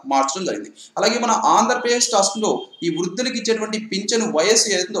పథకంగా మార్చడం జరిగింది. అలాగే మన ఆంధ్రప్రదేశ్ రాష్ట్రంలో ఈ వృద్ధులకు ఇచ్చేటువంటి పింఛను వయస్సు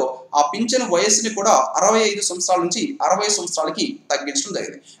ఏదో ఆ పింఛను వయస్సుని కూడా 65 సంవత్సరాల నుంచి 60 సంవత్సరాలకి తగ్గించడం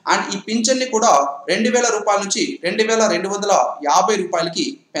జరిగింది. అండ్ ఈ పింఛన్ని కూడా 2000 రూపాయల నుంచి 2250 రూపాయలకి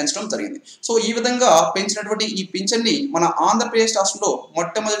పెంచడం జరిగింది. సో ఈ విధంగా పెంచినటువంటి ఈ పింఛన్ని మన ఆంధ్రప్రదేశ్ రాష్ట్రంలో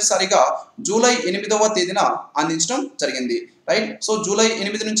మొట్టమొదటిసారిగా జూలై 8వ తేదీన అందించడం జరిగింది. రైట్. సో జూలై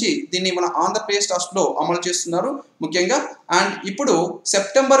 8 నుంచి దీన్ని మన ఆంధ్రప్రదేశ్ రాష్ట్రంలో అమలు చేస్తున్నారు ముఖ్యంగా. అండ్ ఇప్పుడు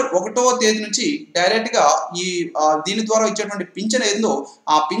సెప్టెంబర్ 1వ తేదీ నుంచి డైరెక్ట్ గా ఈ దీని ద్వారా ఇచ్చేటువంటి పింఛన్ ఏదో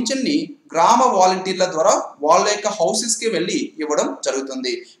ఆ పింఛన్ని గ్రామ వాలంటీర్ల ద్వారా వాళ్ళ యొక్క హౌసెస్ కి వెళ్ళి ఇవ్వడం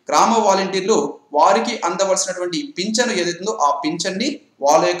జరుగుతుంది. గ్రామ వాలంటీర్లు వారికి అందవలసినటువంటి పింఛను ఏదైతుందో ఆ పింఛన్ని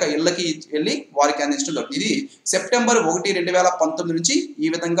వాళ్ళ యొక్క ఇళ్ళకి వెళ్ళి వారికి అందించడం జరుగుతుంది. ఇది సెప్టెంబర్ 1, 2019 నుంచి ఈ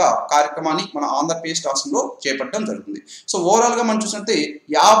విధంగా కార్యక్రమాన్ని మన ఆంధ్రప్రదేశ్ రాష్ట్రంలో చేపట్టడం జరుగుతుంది. సో ఓవరాల్ గా మనం చూసినట్లయితే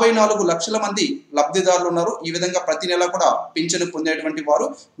 54 లక్షల మంది లబ్ధిదారులు ఉన్నారు. ఈ విధంగా ప్రతి నెల కూడా పింఛను పొందేటువంటి వారు.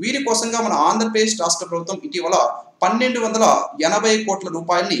 వీరి కోసంగా మన ఆంధ్రప్రదేశ్ రాష్ట్ర ప్రభుత్వం ఇటీవల 1280 కోట్ల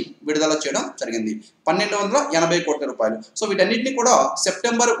రూపాయలని విడుదల చేయడం జరిగింది. 1280 కోట్ల రూపాయలు. సో వీటన్నిటిని కూడా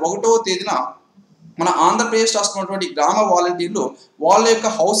సెప్టెంబర్ 1వ తేదీన మన ఆంధ్రప్రదేశ్ రాష్ట్రంలో గ్రామ వాలంటీర్లు వాళ్ళ యొక్క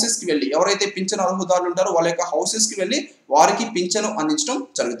హౌసెస్ కి వెళ్ళి ఎవరైతే పింఛను అర్హుదారులు ఉంటారో వాళ్ళ యొక్క హౌసెస్ కి వెళ్ళి వారికి పింఛను అందించడం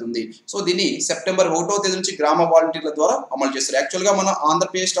జరుగుతుంది. సో దీన్ని సెప్టెంబర్ 1వ తేదీ నుంచి గ్రామ వాలంటీర్ల ద్వారా అమలు చేస్తారు. యాక్చువల్ గా మన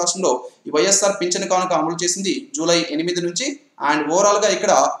ఆంధ్రప్రదేశ్ రాష్ట్రంలో ఈ వైఎస్ఆర్ పింఛను కానుక అమలు చేసింది జూలై 8 నుంచి. అండ్ ఓవరాల్ గా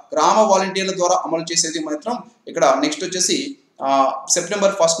ఇక్కడ గ్రామ వాలంటీర్ల ద్వారా అమలు చేసేది మాత్రం ఇక్కడ నెక్స్ట్ వచ్చేసి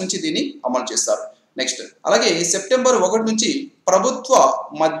సెప్టెంబర్ 1 నుంచి దీన్ని అమలు చేస్తారు. నెక్స్ట్ అలాగే సెప్టెంబర్ 1 నుంచి ప్రభుత్వ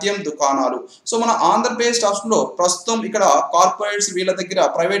మద్యం దుకాణాలు. సో మన ఆంధ్రప్రదేశ్ రాష్ట్రంలో ప్రస్తుతం ఇక్కడ కార్పొరేట్స్ వీళ్ళ దగ్గర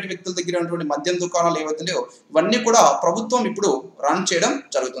ప్రైవేట్ వ్యక్తుల దగ్గర ఉన్నటువంటి మద్యం దుకాణాలు ఏవైతున్నాయో ఇవన్నీ కూడా ప్రభుత్వం ఇప్పుడు రన్ చేయడం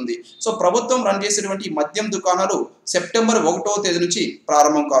జరుగుతుంది. సో ప్రభుత్వం రన్ చేసేటువంటి మద్యం దుకాణాలు సెప్టెంబర్ 1వ తేదీ నుంచి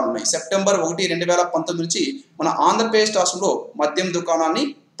ప్రారంభం కానున్నాయి. సెప్టెంబర్ 1, 2019 నుంచి మన ఆంధ్రప్రదేశ్ రాష్ట్రంలో మద్యం దుకాణాన్ని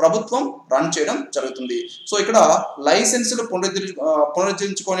ప్రభుత్వం రన్ చేయడం జరుగుతుంది. సో ఇక్కడ లైసెన్సులు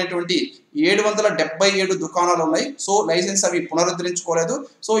పునరుద్ధరించుకునేటువంటి 777 దుకాణాలు ఉన్నాయి. సో లైసెన్స్ అవి పునరుద్ధరించుకోలేదు.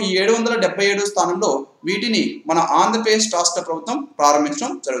 సో ఈ 777 స్థానంలో వీటిని మన ఆంధ్రప్రదేశ్ రాష్ట్ర ప్రభుత్వం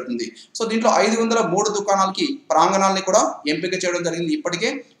ప్రారంభించడం జరుగుతుంది. సో దీంట్లో 503 దుకాణాలకి ప్రాంగణాలని కూడా ఎంపిక చేయడం జరిగింది ఇప్పటికే.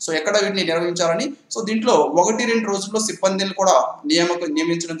 సో ఎక్కడ వీటిని నిర్వహించాలని. సో దీంట్లో 1-2 రోజుల్లో సిబ్బందిని కూడా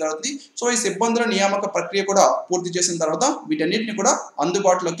నియమించడం జరుగుతుంది. సో ఈ సిబ్బందుల నియామక ప్రక్రియ కూడా పూర్తి చేసిన తర్వాత వీటన్నిటిని కూడా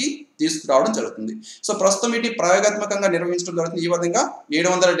అందుబాటులోకి తీసుకురావడం జరుగుతుంది. సో ప్రస్తుతం వీటి ప్రయోగాత్మకంగా నిర్వహించడం జరుగుతుంది. ఈ విధంగా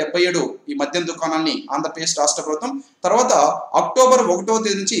 777 ఈ మద్యం దుకాణాన్ని ఆంధ్రప్రదేశ్ రాష్ట్ర ప్రభుత్వం తర్వాత అక్టోబర్ 1వ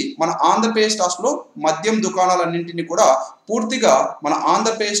తేదీ నుంచి మన ఆంధ్రప్రదేశ్ రాష్ట్రంలో మద్యం దుకాణాలన్నింటినీ కూడా పూర్తిగా మన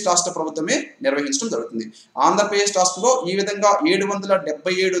ఆంధ్రప్రదేశ్ రాష్ట్ర ప్రభుత్వమే నిర్వహించడం జరుగుతుంది. ఆంధ్రప్రదేశ్ రాష్ట్రంలో ఈ విధంగా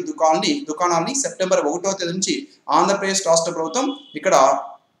 777 దుకాణాలని సెప్టెంబర్ 1వ తేదీ నుంచి ఆంధ్రప్రదేశ్ రాష్ట్ర ప్రభుత్వం ఇక్కడ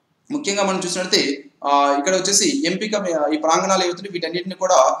ముఖ్యంగా మనం చూసినట్లయితే ఇక్కడ వచ్చేసి ఎంపిక ఈ ప్రాంగణాలు ఏవైతే వీటన్నిటిని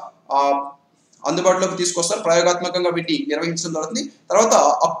కూడా అందుబాటులోకి తీసుకొస్తారు. ప్రయోగాత్మకంగా వీటిని నిర్వహించడం జరుగుతుంది. తర్వాత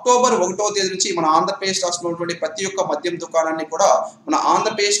అక్టోబర్ 1వ తేదీ నుంచి మన ఆంధ్రప్రదేశ్ రాష్ట్రంలో ఉన్నటువంటి ప్రతి ఒక్క మద్యం దుకాణాన్ని కూడా మన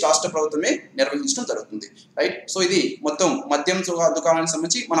ఆంధ్రప్రదేశ్ రాష్ట్ర ప్రభుత్వమే నిర్వహించడం జరుగుతుంది. రైట్. సో ఇది మొత్తం మద్యం దుకాణానికి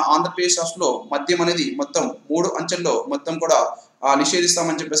సంబంధించి మన ఆంధ్రప్రదేశ్ రాష్ట్రంలో మద్యం అనేది మొత్తం 3 అంచెల్లో మొత్తం కూడా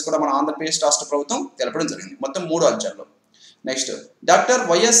నిషేధిస్తామని చెప్పేసి కూడా మన ఆంధ్రప్రదేశ్ రాష్ట్ర ప్రభుత్వం తెలపడం జరిగింది. మొత్తం 3 అంచెల్లో. నెక్స్ట్ డాక్టర్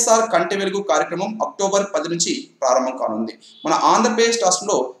వైఎస్ఆర్ కంటి వెలుగు కార్యక్రమం అక్టోబర్ 10 నుంచి ప్రారంభం కానుంది. మన ఆంధ్రప్రదేశ్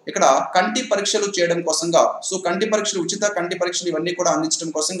రాష్ట్రంలో ఇక్కడ కంటి పరీక్షలు చేయడం కోసంగా సో కంటి పరీక్షలు ఉచిత కంటి పరీక్షలు ఇవన్నీ కూడా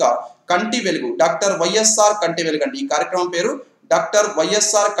అందించడం కోసంగా కంటి వెలుగు డాక్టర్ వైఎస్ఆర్ కంటి వెలుగు అండి. ఈ కార్యక్రమం పేరు డాక్టర్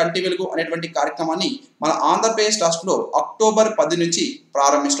వైఎస్ఆర్ కంటి వెలుగు అనేటువంటి కార్యక్రమాన్ని మన ఆంధ్రప్రదేశ్ రాష్ట్రంలో అక్టోబర్ 10 నుంచి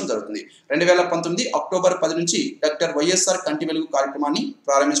ప్రారంభించడం జరుగుతుంది. 2019 అక్టోబర్ 10 నుంచి డాక్టర్ వైఎస్ఆర్ కంటి వెలుగు కార్యక్రమాన్ని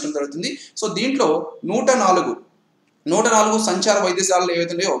ప్రారంభించడం జరుగుతుంది. సో దీంట్లో 104 సంచార వైద్యశాలలు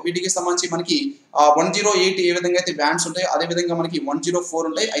ఏవైతున్నాయో వీటికి సంబంధించి మనకి 108 ఏ విధంగా అయితే వ్యాన్స్ ఉంటాయో అదే విధంగా మనకి 104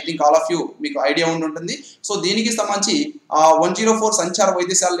 ఉంటాయి. I think all of you మీకు ఐడియా ఉంటుంది. సో దీనికి సంబంధించి 104 సంచార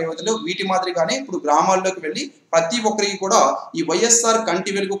వైద్యశాలలు ఏవైతున్నాయో వీటి మాదిరిగానే ఇప్పుడు గ్రామాల్లోకి వెళ్ళి ప్రతి ఒక్కరికి కూడా ఈ వైఎస్ఆర్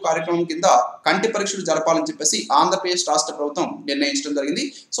కంటి వెలుగు కార్యక్రమం కింద కంటి పరీక్షలు జరపాలని చెప్పేసి ఆంధ్రప్రదేశ్ రాష్ట్ర ప్రభుత్వం నిర్ణయించడం జరిగింది.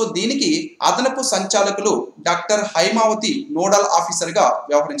 సో దీనికి అదనపు సంచాలకులు డాక్టర్ హైమావతి నోడల్ ఆఫీసర్ గా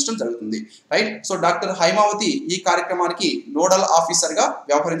వ్యవహరించడం జరుగుతుంది. రైట్. సో డాక్టర్ హైమావతి ఈ కార్యక్రమానికి నోడల్ ఆఫీసర్ గా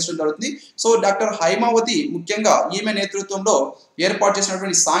వ్యవహరించడం జరుగుతుంది. సో డాక్టర్ హైమావతి ముఖ్యంగా ఈమె నేతృత్వంలో ఏర్పాటు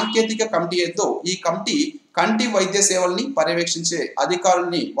చేసినటువంటి సాంకేతిక కమిటీ ఏదో ఈ కమిటీ కంటి వైద్య సేవల్ని పర్యవేక్షించే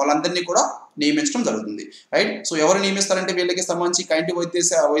అధికారుల్ని వాళ్ళందరినీ కూడా నియమించడం జరుగుతుంది. రైట్. సో ఎవరు నియమిస్తారంటే వీళ్ళకి సంబంధించి కంటి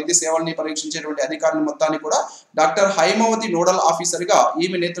వైద్య సేవల్ని పరీక్షించేటువంటి అధికారులు మొత్తాన్ని కూడా డాక్టర్ హైమావతి నోడల్ ఆఫీసర్ గా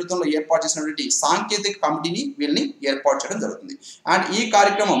ఈమె నేతృత్వంలో ఏర్పాటు చేసినటువంటి సాంకేతిక కమిటీని వీళ్ళని ఏర్పాటు చేయడం జరుగుతుంది. అండ్ ఈ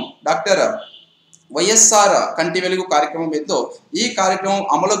కార్యక్రమం డాక్టర్ వైఎస్ఆర్ కంటి వెలుగు కార్యక్రమం ఏదో ఈ కార్యక్రమం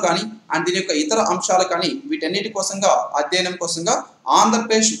అమలు కానీ అండ్ దీని యొక్క ఇతర అంశాలు కానీ వీటన్నిటి కోసంగా అధ్యయనం కోసంగా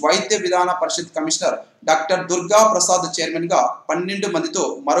ఆంధ్రప్రదేశ్ వైద్య విధాన పరిషత్ commissioner doctor Durga Prasad chairman గా 12 మందితో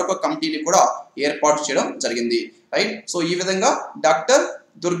మరొక కమిటీని కూడా ఏర్పాటు చేయడం జరిగింది. రైట్. సో ఈ విధంగా డాక్టర్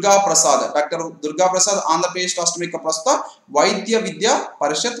దుర్గా ప్రసాద్ ఆంధ్రప్రదేశ్ రాష్ట్రం యొక్క ప్రస్తుత వైద్య విద్యా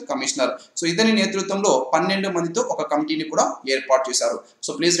పరిషత్ కమిషనర్. సో ఇతని నేతృత్వంలో 12 మందితో ఒక కమిటీని కూడా ఏర్పాటు చేశారు. So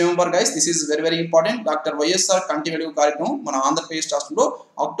please remember guys, this is very important. Doctor YSR కంటి వెలుగు కార్యక్రమం మన ఆంధ్రప్రదేశ్ రాష్ట్రంలో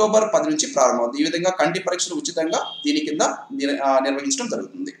అక్టోబర్ 10 నుంచి ప్రారంభమవుతుంది. ఈ విధంగా కంటి పరీక్షలు ఉచితంగా దీని కింద నిర్వహించడం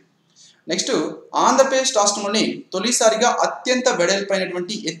జరుగుతుంది. నెక్స్ట్, ఆంధ్రప్రదేశ్ రాష్ట్రంలోని తొలిసారిగా అత్యంత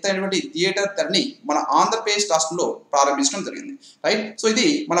వెడల్పైనటువంటి ఎత్తైనటువంటి థియేటర్ తెరని మన ఆంధ్రప్రదేశ్ రాష్ట్రంలో ప్రారంభించడం జరిగింది. రైట్. సో ఇది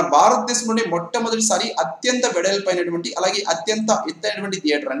మన భారతదేశంలోని మొట్టమొదటిసారి అత్యంత వెడల్పైనటువంటి అలాగే అత్యంత ఎత్తైనటువంటి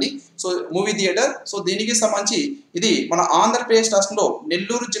థియేటర్ అండి. So movie theatre. సో దీనికి సంబంధించి ఇది మన ఆంధ్రప్రదేశ్ రాష్ట్రంలో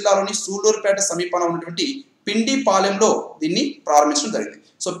నెల్లూరు జిల్లాలోని సూళ్లూరుపేట సమీపంలో ఉన్నటువంటి పిండిపాలెంలో దీన్ని ప్రారంభించడం జరిగింది.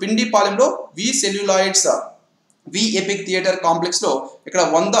 సో పిండిపాలెంలో వి ఎపిక్ థియేటర్ కాంప్లెక్స్ లో ఇక్కడ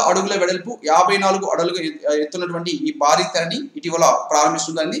 100 అడుగుల వెడల్పు 54 అడుగులు ఎత్తున్నటువంటి ఈ భారీ తెరని ఇటీవల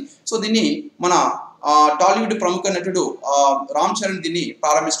ప్రారంభిస్తుంది. సో దీన్ని మన టాలీవుడ్ ప్రముఖ నటుడు రామ్ చరణ్ దీన్ని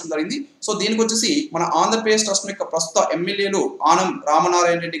ప్రారంభించడం జరిగింది. సో దీనికి వచ్చేసి మన ఆంధ్రప్రదేశ్ రాష్ట్రం యొక్క ప్రస్తుత ఎమ్మెల్యేలు ఆనం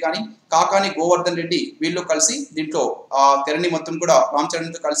రామనారాయణ రెడ్డి కానీ కాకాని గోవర్ధన్ రెడ్డి వీళ్ళు కలిసి దీంట్లో తెరని మొత్తం కూడా రామ్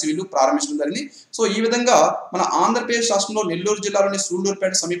చరణ్తో కలిసి వీళ్ళు ప్రారంభించడం జరిగింది. సో ఈ విధంగా మన ఆంధ్రప్రదేశ్ రాష్ట్రంలో నెల్లూరు జిల్లాలోని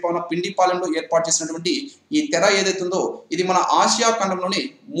సూళ్లూరుపేట సమీపంలో పిండిపాలెంలో ఏర్పాటు చేసినటువంటి ఈ తెర ఏదైతుందో ఇది మన ఆసియా ఖండంలోని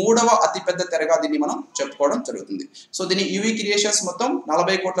 3వ అతిపెద్ద తెరగా దీన్ని మనం చెప్పుకోవడం జరుగుతుంది. సో దీని యువి క్రియేషన్స్ మొత్తం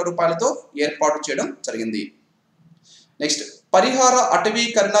 40 కోట్ల రూపాయలతో ఏర్పాటు చేయడం జరిగింది. నెక్స్ట్, పరిహార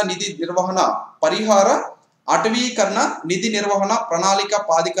అటవీకరణ నిధి నిర్వహణ ప్రణాళిక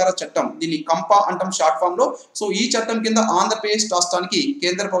ప్రాధికార చట్టం, దీన్ని కంపా అంటాం షార్ట్ ఫామ్ లో. సో ఈ చట్టం కింద ఆంధ్రప్రదేశ్ రాష్ట్రానికి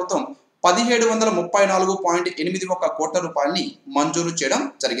కేంద్ర ప్రభుత్వం 1734.81 కోట్ల రూపాయలని మంజూరు చేయడం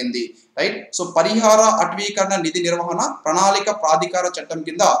జరిగింది. రైట్. సో పరిహార అటవీకరణ నిధి నిర్వహణ ప్రణాళిక ప్రాధికార చట్టం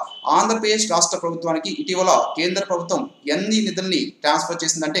కింద ఆంధ్రప్రదేశ్ రాష్ట్ర ప్రభుత్వానికి ఇటీవల కేంద్ర ప్రభుత్వం ఎన్ని నిధుల్ని ట్రాన్స్ఫర్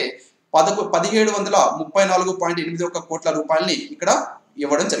చేసిందంటే 1734.81 కోట్ల రూపాయలని ఇక్కడ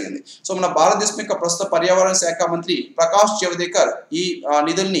ఇవ్వడం జరిగింది. సో మన భారతదేశం యొక్క ప్రస్తుత పర్యావరణ శాఖ మంత్రి ప్రకాష్ జావదేకర్ ఈ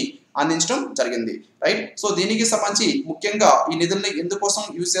నిధుల్ని అందించడం జరిగింది. రైట్. సో దీనికి సంబంధించి ముఖ్యంగా ఈ నిధుల్ని ఎందుకోసం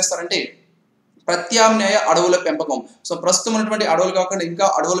యూజ్ చేస్తారంటే ప్రత్యామ్నాయ అడవుల పెంపకం. సో ప్రస్తుతం ఉన్నటువంటి అడవులు కాకుండా ఇంకా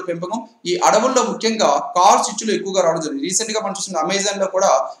అడవుల పెంపకం. ఈ అడవుల్లో ముఖ్యంగా కార్ చిచ్చులు ఎక్కువగా రావడం జరిగింది. రీసెంట్ గా మనం చూసిన అమెజాన్ లో కూడా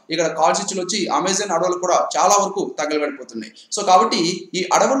ఇక్కడ కార్ చిచ్చులు వచ్చి అమెజాన్ అడవులు కూడా చాలా వరకు తగలబడిపోతున్నాయి. సో కాబట్టి ఈ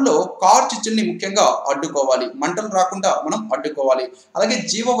అడవుల్లో కార్ చిచ్చుల్ని ముఖ్యంగా అడ్డుకోవాలి, మంటలు రాకుండా మనం అడ్డుకోవాలి. అలాగే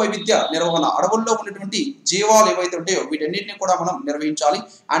జీవ వైవిధ్య నిర్వహణ, అడవుల్లో ఉన్నటువంటి జీవాలు ఏవైతే ఉంటాయో వీటన్నిటిని కూడా మనం నిర్వహించాలి.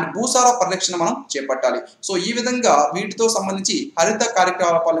 అండ్ భూసార పరిరక్షణ మనం చేపట్టాలి. సో ఈ విధంగా వీటితో సంబంధించి హరిత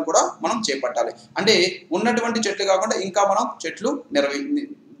కార్యకలాపాలను కూడా మనం చేపట్టాలి. అంటే ఉన్నటువంటి చెట్లు కాకుండా ఇంకా మనం చెట్లు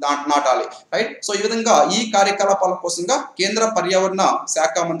నాటాలి. రైట్. సో ఈ విధంగా ఈ కార్యకలాపాల కోసంగా కేంద్ర పర్యావరణ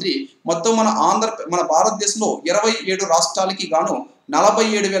శాఖ మంత్రి మొత్తం మన భారతదేశంలో 27 రాష్ట్రాలకి గాను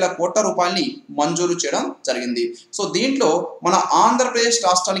 47,000 కోట్ల రూపాయలని మంజూరు చేయడం జరిగింది. సో దీంట్లో మన ఆంధ్రప్రదేశ్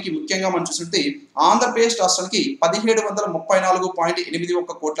రాష్ట్రానికి ముఖ్యంగా మనం చూసినట్టు ఆంధ్రప్రదేశ్ రాష్ట్రానికి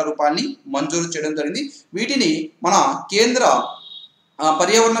 1734.81 కోట్ల రూపాయలని మంజూరు చేయడం జరిగింది. వీటిని మన కేంద్ర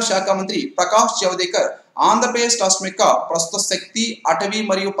పర్యావరణ శాఖ మంత్రి ప్రకాష్ జావదేకర్ ఆంధ్రప్రదేశ్ రాష్ట్రం యొక్క ప్రస్తుత శక్తి, అటవీ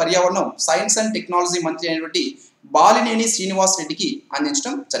మరియు పర్యావరణం, సైన్స్ అండ్ టెక్నాలజీ మంత్రి అయినటువంటి బాలినేని శ్రీనివాస్ రెడ్డికి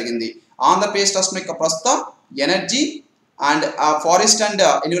అందించడం జరిగింది. ఆంధ్రప్రదేశ్ రాష్ట్రం యొక్క ప్రస్తుత energy and forest and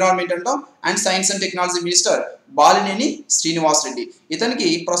environment and science and technology minister Balineni Srinivas Reddy. ఇతనికి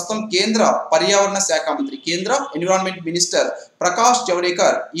ప్రస్తుతం కేంద్ర పర్యావరణ శాఖ మంత్రి, కేంద్ర ఎన్విరాన్మెంట్ మినిస్టర్ ప్రకాష్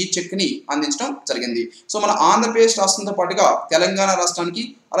జావడేకర్ ఈ చెక్ ని అందించడం జరిగింది. సో మన ఆంధ్రప్రదేశ్ రాష్ట్రంతో పాటుగా తెలంగాణ రాష్ట్రానికి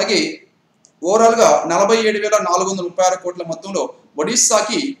అలాగే ఓవరాల్ గా 47,436 కోట్ల మొత్తంలో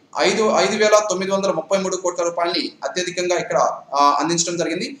ఒడిస్సాకి 5,933 కోట్ల రూపాయలని అత్యధికంగా ఇక్కడ అందించడం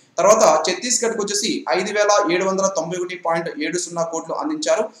జరిగింది. తర్వాత ఛత్తీస్గఢ్ కు వచ్చేసి 5,791.70 కోట్లు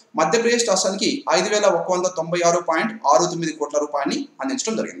అందించారు. మధ్యప్రదేశ్ రాష్ట్రానికి 5,196.69 కోట్ల రూపాయలని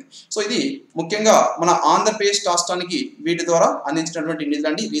అందించడం జరిగింది. సో ఇది ముఖ్యంగా మన ఆంధ్రప్రదేశ్ రాష్ట్రానికి వీటి ద్వారా అందించినటువంటి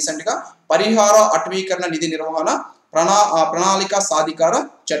నిధులండి. రీసెంట్ గా పరిహార అటవీకరణ నిధి నిర్వహణ ప్రణాళిక సాధికార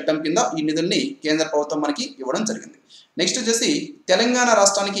చట్టం కింద ఈ నిధుల్ని కేంద్ర ప్రభుత్వం మనకి ఇవ్వడం జరిగింది. నెక్స్ట్ వచ్చేసి తెలంగాణ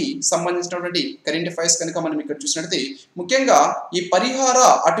రాష్ట్రానికి సంబంధించినటువంటి కరెంట్ అఫైర్స్ కనుక మనం ఇక్కడ చూసినట్లయితే ముఖ్యంగా ఈ పరిహార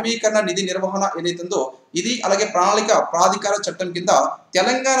అటవీకరణ నిధి నిర్వహణ ఏదైతుందో ఇది అలాగే ప్రణాళిక ప్రాధికార చట్టం కింద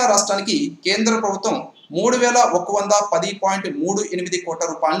తెలంగాణ రాష్ట్రానికి కేంద్ర ప్రభుత్వం 3110.38 కోట్ల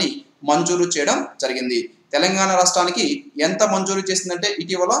రూపాయలని మంజూరు చేయడం జరిగింది. తెలంగాణ రాష్ట్రానికి ఎంత మంజూరు చేసిందంటే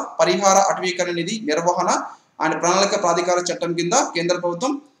ఇటీవల పరిహార అటవీకరణ నిధి నిర్వహణ అండ్ ప్రణాళిక ప్రాధికార చట్టం కింద కేంద్ర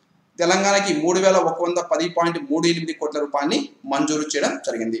ప్రభుత్వం తెలంగాణకి 3110.38 కోట్ల రూపాయలని మంజూరు చేయడం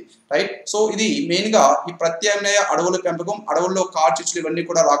జరిగింది. రైట్. సో ఇది మెయిన్ గా ఈ ప్రత్యామ్నాయ అడవుల పెంపకం, అడవుల్లో కార్చిచ్చులు ఇవన్నీ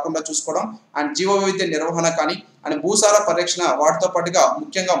కూడా రాకుండా చూసుకోవడం అండ్ జీవ వైవిధ్య నిర్వహణ కానీ అండ్ భూసార పరిరక్షణ వాటితో పాటుగా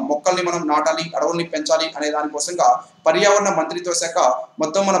ముఖ్యంగా మొక్కల్ని మనం నాటాలి, అడవుల్ని పెంచాలి అనే దానికోసంగా పర్యావరణ మంత్రిత్వ శాఖ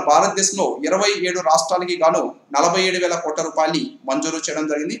మొత్తం మన భారతదేశంలో 27 రాష్ట్రాలకి గాను 47,000 కోట్ల రూపాయలని మంజూరు చేయడం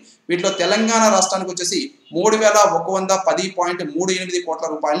జరిగింది. వీటిలో తెలంగాణ రాష్ట్రానికి వచ్చేసి 3110.38 కోట్ల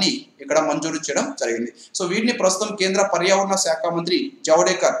రూపాయలని ఇక్కడ మంజూరు చేయడం జరిగింది. సో వీటిని ప్రస్తుతం కేంద్ర పర్యావరణ శాఖ మంత్రి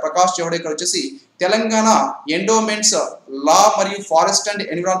ప్రకాష్ జవడేకర్ వచ్చేసి తెలంగాణ ఎండోమెంట్స్ లా మరియు ఫారెస్ట్ అండ్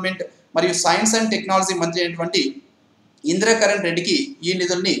ఎన్విరాన్మెంట్ మరియు సైన్స్ అండ్ టెక్నాలజీ మంత్రి అయినటువంటి ఇంద్రకరణ్ రెడ్డికి ఈ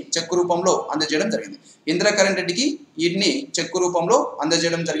నిధుల్ని చెక్కు రూపంలో అందజేయడం జరిగింది. ఇంద్రకరణ్ రెడ్డికి వీటిని చెక్కు రూపంలో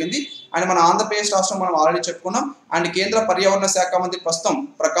అందజేయడం జరిగింది. అండ్ మన ఆంధ్రప్రదేశ్ రాష్ట్రం మనం ఆల్రెడీ చెప్పుకున్నాం. అండ్ కేంద్ర పర్యావరణ శాఖ మంత్రి ప్రస్తుతం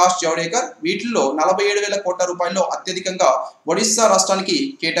ప్రకాష్ జవడేకర్ వీటిల్లో 47,000 కోట్ల రూపాయల్లో అత్యధికంగా ఒడిస్సా రాష్ట్రానికి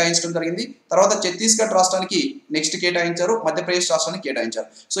కేటాయించడం జరిగింది. తర్వాత ఛత్తీస్గఢ్ రాష్ట్రానికి నెక్స్ట్ కేటాయించారు, మధ్యప్రదేశ్ రాష్ట్రానికి కేటాయించారు.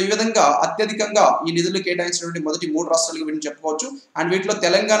 సో ఈ విధంగా అత్యధికంగా ఈ నిధులు కేటాయించినటువంటి మొదటి 3 రాష్ట్రాలకు వీటిని చెప్పుకోవచ్చు. అండ్ వీటిలో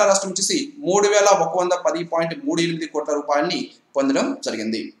తెలంగాణ రాష్ట్రం వచ్చేసి 3110.38 కోట్ల రూపాయలని పొందడం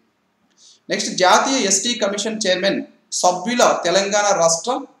జరిగింది. నెక్స్ట్ జాతీయ ఎస్టీ కమిషన్ చైర్మన్ సభ్యుల తెలంగాణ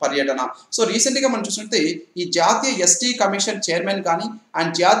రాష్ట్ర పర్యటన. సో రీసెంట్గా మనం చూసినట్టే ఈ జాతీయ ఎస్టీ కమిషన్ చైర్మన్ కానీ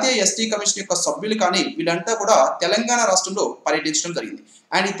అండ్ జాతీయ ఎస్టీ కమిషన్ యొక్క సభ్యులు కానీ వీళ్ళంతా కూడా తెలంగాణ రాష్ట్రంలో పర్యటించడం జరిగింది.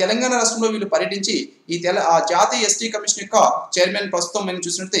 అండ్ ఈ తెలంగాణ రాష్ట్రంలో వీళ్ళు పర్యటించి ఈ జాతీయ ఎస్టీ కమిషన్ యొక్క చైర్మన్ ప్రస్తుతం మనం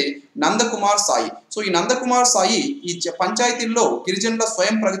చూసినట్టే నందకుమార్ సాయి. సో ఈ నందకుమార్ సాయి ఈ పంచాయతీల్లో గిరిజనుల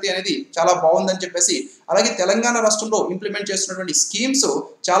స్వయం ప్రగతి అనేది చాలా బాగుందని చెప్పేసి అలాగే తెలంగాణ రాష్ట్రంలో ఇంప్లిమెంట్ చేస్తున్నటువంటి స్కీమ్స్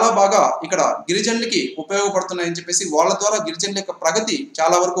చాలా బాగా ఇక్కడ గిరిజనులకి ఉపయోగపడుతున్నాయని చెప్పేసి వాళ్ళ ద్వారా గిరిజనుల యొక్క ప్రగతి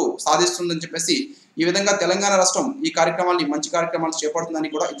చాలా వరకు సాధిస్తుందని చెప్పేసి ఈ విధంగా తెలంగాణ రాష్ట్రం ఈ కార్యక్రమాన్ని మంచి కార్యక్రమాలు చేపడుతుందని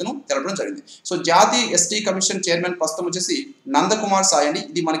కూడా ఇతను తెలపడం జరిగింది. సో జాతీయ ఎస్టీ కమిషన్ చైర్మన్ ప్రస్తుతం వచ్చేసి నందకుమార్ సాయి అండి.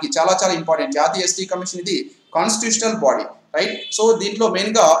 ఇది మనకి చాలా చాలా ఇంపార్టెంట్. జాతీయ ఎస్టీ కమిషన్ ఇది కాన్స్టిట్యూషనల్ బాడీ, రైట్. సో దీంట్లో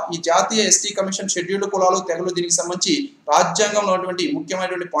మెయిన్ గా ఈ జాతీయ ఎస్టీ కమిషన్ షెడ్యూల్డ్ కులాలు తెగలు దీనికి సంబంధించి రాజ్యాంగంలో ఉన్నటువంటి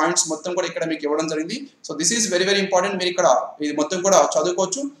ముఖ్యమైనటువంటి పాయింట్స్ మొత్తం కూడా ఇక్కడ మీకు ఇవ్వడం జరిగింది. So this is very very important. మీరు ఇక్కడ ఇది మొత్తం కూడా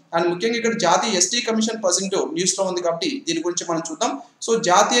చదువుకోవచ్చు. అండ్ ముఖ్యంగా ఇక్కడ జాతీయ ఎస్టీ కమిషన్ ప్రజెంట్ న్యూస్ లో ఉంది కాబట్టి దీని గురించి మనం చూద్దాం. సో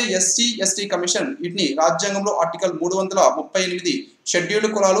జాతీయ ఎస్టీ కమిషన్ వీటిని రాజ్యాంగంలో ఆర్టికల్ 338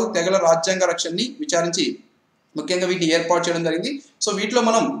 షెడ్యూల్డ్ కులాలు తెగల రాజ్యాంగ రక్షణని విచారించి ముఖ్యంగా వీటిని ఏర్పాటు చేయడం జరిగింది. సో వీటిలో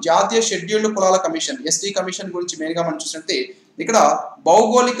మనం జాతీయ షెడ్యూల్డ్ కులాల కమిషన్ ఎస్టీ కమిషన్ గురించి మెయిన్గా మనం చూసినట్టే ఇక్కడ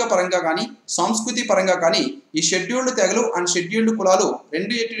భౌగోళిక పరంగా కానీ సంస్కృతి పరంగా కానీ ఈ షెడ్యూల్డ్ తెగలు అండ్ షెడ్యూల్డ్ కులాలు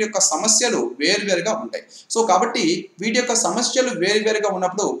రెండు యొక్క సమస్యలు వేరువేరుగా ఉంటాయి. సో కాబట్టి వీటి యొక్క సమస్యలు వేరువేరుగా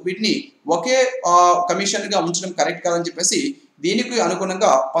ఉన్నప్పుడు వీటిని ఒకే కమిషన్గా ఉంచడం కరెక్ట్ కాదని చెప్పేసి దీనికి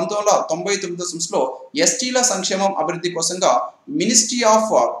అనుగుణంగా 1999 సంవత్సరంలో ఎస్టీల సంక్షేమం అభివృద్ధి కోసంగా మినిస్ట్రీ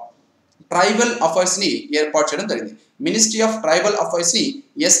ఆఫ్ ట్రైబల్ అఫైర్స్ ని ఏర్పాటు చేయడం జరిగింది. మినిస్ట్రీ ఆఫ్ ట్రైబల్ అఫైర్స్ ని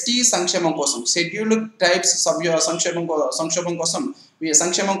ఎస్టీ సంక్షేమం కోసం షెడ్యూల్డ్ ట్రైబ్స్ సంక్షేమం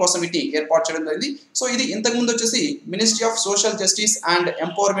కోసం వీటిని ఏర్పాటు చేయడం జరిగింది. సో ఇది ఇంతకుముందు వచ్చేసి ministry of social justice and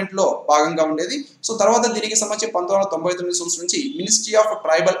empowerment లో భాగంగా ఉండేది. సో తర్వాత దీనికి సంబంధించి 1999 సంవత్సరం నుంచి మినిస్ట్రీ ఆఫ్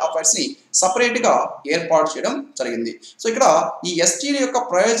ట్రైబల్ అఫైర్స్ ని సపరేట్ గా ఏర్పాటు చేయడం జరిగింది. సో ఇక్కడ ఈ ఎస్టీల యొక్క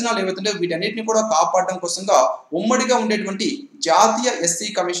ప్రయోజనాలు ఏవైతుంటే వీటన్నిటిని కూడా కాపాడడం కోసంగా ఉమ్మడిగా ఉండేటువంటి జాతీయ ఎస్సీ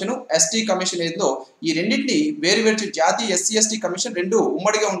కమిషన్ ఎస్టీ కమిషన్ ఏదో ఈ రెండింటిని వేరు జాతీయ ఎస్సీ కమిషన్ రెండు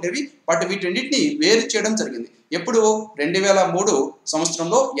ఉమ్మడిగా ఉండేవి. బట్ వీటి రెండింటిని వేరు చేయడం జరిగింది. ఎప్పుడు 2003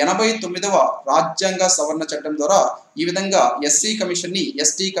 సంవత్సరంలో 89వ రాజ్యాంగ సవరణ చట్టం ద్వారా ఈ విధంగా ఎస్సీ కమిషన్ ని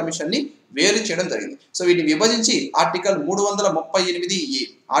ఎస్టీ కమిషన్ ని వేరు చేయడం జరిగింది. సో వీటిని విభజించి ఆర్టికల్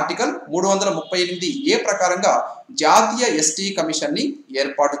 338 ప్రకారంగా జాతీయ ఎస్టీ కమిషన్ ని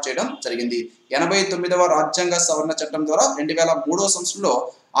ఏర్పాటు చేయడం జరిగింది. 89వ రాజ్యాంగ సవరణ చట్టం ద్వారా 2003 సంవత్సరంలో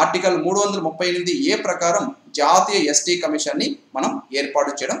ఆర్టికల్ 338 ప్రకారం జాతీయ ఎస్టీ కమిషన్ ని మనం ఏర్పాటు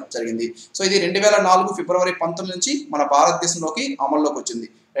చేయడం జరిగింది. సో ఇది 2004 ఫిబ్రవరి 19 నుంచి మన భారతదేశంలోకి అమల్లోకి వచ్చింది.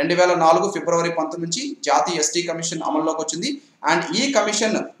 2004 ఫిబ్రవరి 19 నుంచి జాతీయ ఎస్టీ కమిషన్ అమల్లోకి వచ్చింది. అండ్ ఈ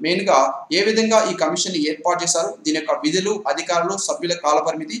కమిషన్ మెయిన్ గా ఏ విధంగా ఈ కమిషన్ ని ఏర్పాటు చేశారు, దీని యొక్క విధులు, అధికారులు, సభ్యుల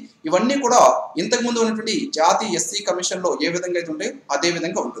కాలపరిమితి ఇవన్నీ కూడా ఇంతకు ముందు ఉన్నటువంటి జాతీయ ఎస్టీ కమిషన్ లో ఏ విధంగా అయితే ఉంటాయో అదే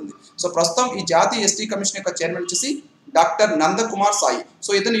విధంగా ఉంటుంది. సో ప్రస్తుతం ఈ జాతీయ ఎస్టీ కమిషన్ యొక్క చైర్మన్ వచ్చేసి డాక్టర్ నందకుమార్ సాయి.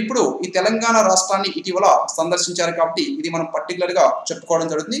 సో ఇతను ఇప్పుడు ఈ తెలంగాణ రాష్ట్రాన్ని ఇటీవల సందర్శించారు కాబట్టి ఇది మనం పర్టికులర్ గా చెప్పుకోవడం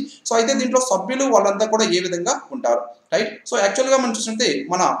జరుగుతుంది. సో అయితే దీంట్లో సభ్యులు వాళ్ళంతా కూడా ఏ విధంగా ఉంటారు, రైట్? సో యాక్చువల్ గా మనం చూస్తుంటే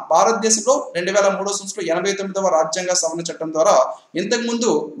మన భారతదేశంలో 2003 సంవత్సరంలో 89వ రాజ్యాంగ సవరణ చట్టం ద్వారా ఇంతకు ముందు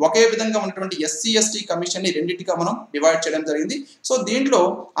ఒకే విధంగా ఉన్నటువంటి SC/ST కమిషన్ ని రెండింటిగా మనం డివైడ్ చేయడం జరిగింది. సో దీంట్లో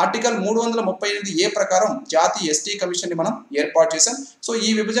ఆర్టికల్ 338A ప్రకారం జాతీయ ST కమిషన్ ని మనం ఏర్పాటు చేశాం. సో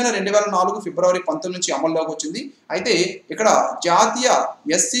ఈ విభజన 2004 ఫిబ్రవరి 19 నుంచి అమల్లోకి వచ్చింది. అయితే ఇక్కడ జాతీయ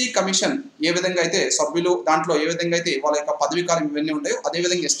SC కమిషన్ ఏ విధంగా అయితే సభ్యులు దాంట్లో ఏ విధంగా అయితే వాళ్ళ యొక్క పదవీ కాలం ఇవన్నీ ఉంటాయో అదే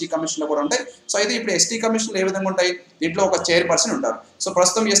విధంగా ST కమిషన్ లో కూడా ఉంటాయి. సో అయితే ఇప్పుడు ST కమిషన్ ఏ విధంగా ఉంటాయి, దీంట్లో ఒక చైర్పర్సన్ ఉంటారు. సో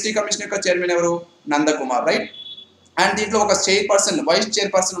ప్రస్తుతం ST కమిషన్ యొక్క చైర్మన్ ఎవరు, నందకుమార్, రైట్? అండ్ దీంట్లో ఒక చైర్పర్సన్, వైస్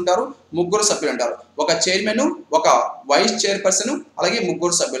చైర్పర్సన్ ఉంటారు, ముగ్గురు సభ్యులు ఉంటారు. ఒక చైర్మన్, ఒక వైస్ చైర్పర్సన్, అలాగే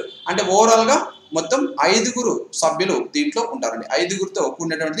ముగ్గురు సభ్యులు. అంటే ఓవరాల్ గా మొత్తం 5గురు సభ్యులు దీంట్లో ఉంటారండి. 5గురితో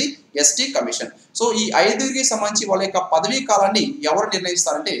కూడినటువంటి ST కమిషన్. సో ఈ 5గురికి సంబంధించి వాళ్ళ యొక్క పదవీ కాలాన్ని ఎవరు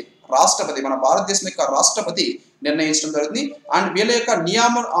నిర్ణయిస్తారంటే రాష్ట్రపతి, మన భారతదేశం యొక్క రాష్ట్రపతి నిర్ణయించడం జరుగుతుంది. అండ్ వీళ్ళ యొక్క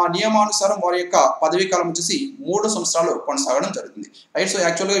నియమానుసారం వారి యొక్క పదవీ కాలం వచ్చేసి 3 సంవత్సరాలు కొనసాగడం జరుగుతుంది, రైట్? సో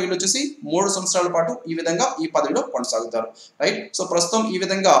యాక్చువల్గా వీళ్ళు వచ్చేసి 3 సంవత్సరాల పాటు ఈ విధంగా ఈ పదవిలో కొనసాగుతారు, రైట్? సో ప్రస్తుతం ఈ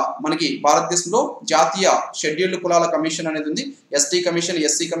విధంగా మనకి భారతదేశంలో జాతీయ షెడ్యూల్డ్ కులాల కమిషన్ అనేది ఉంది, ST కమిషన్,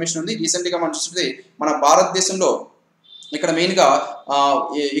 SC కమిషన్ ఉంది. రీసెంట్ గా మనం చూస్తే మన భారతదేశంలో ఇక్కడ మెయిన్ గా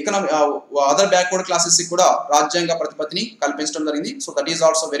అదర్ బ్యాక్వర్డ్ క్లాసెస్ కూడా రాజ్యాంగ ప్రతిపత్తిని కల్పించడం జరిగింది. So that is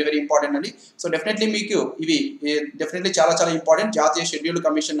also very very important అండి. సో డెఫినెట్లీ మీకు ఇవి డెఫినెట్లీ చాలా చాలా ఇంపార్టెంట్. జాతీయ షెడ్యూల్డ్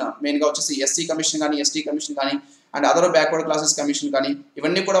కమిషన్ మెయిన్ గా వచ్చేసి SC కమిషన్ కానీ, ST కమిషన్ కానీ, and other backward classes commission కానీ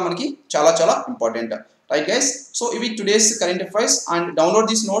ఇవన్నీ కూడా మనకి చాలా చాలా ఇంపార్టెంట్, రైట్ గైస్? సో ఇవి today's current affairs. And download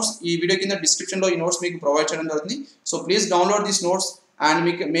these notes. ఈ వీడియో కింద డిస్క్రిప్షన్ లో ఈ నోట్స్ మీకు ప్రొవైడ్ చేయడం జరుగుతుంది. So please download these notes. And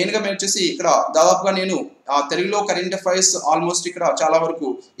మీకు మెయిన్గా మేము వచ్చేసి ఇక్కడ దాదాపుగా నేను తెలుగులో కరెంట్ అఫైర్స్ ఆల్మోస్ట్ ఇక్కడ చాలా వరకు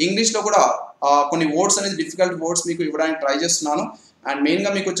ఇంగ్లీష్లో కూడా కొన్ని వర్డ్స్ అనేది డిఫికల్ట్ వర్డ్స్ మీకు ఇవ్వడానికి ట్రై చేస్తున్నాను. అండ్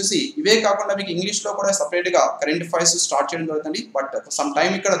మెయిన్గా మీకు వచ్చేసి ఇవే కాకుండా మీకు ఇంగ్లీష్లో కూడా సపరేట్గా కరెంట్ అఫైర్స్ స్టార్ట్ చేయడం జరుగుతుంది. బట్ సమ్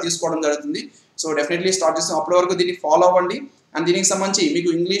టైం ఇక్కడ తీసుకోవడం జరుగుతుంది. సో డెఫినెట్లీ స్టార్ట్ చేస్తాం. అప్పటి వరకు దీన్ని ఫాలో అవ్వండి. అండ్ దీనికి సంబంధించి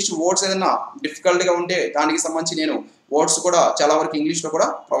మీకు ఇంగ్లీష్ వర్డ్స్ ఏదైనా డిఫికల్ట్గా ఉంటే దానికి సంబంధించి నేను వర్డ్స్ కూడా చాలా వరకు ఇంగ్లీష్లో కూడా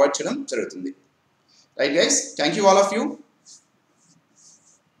ప్రొవైడ్ చేయడం జరుగుతుంది, right guys? Thank you all of you.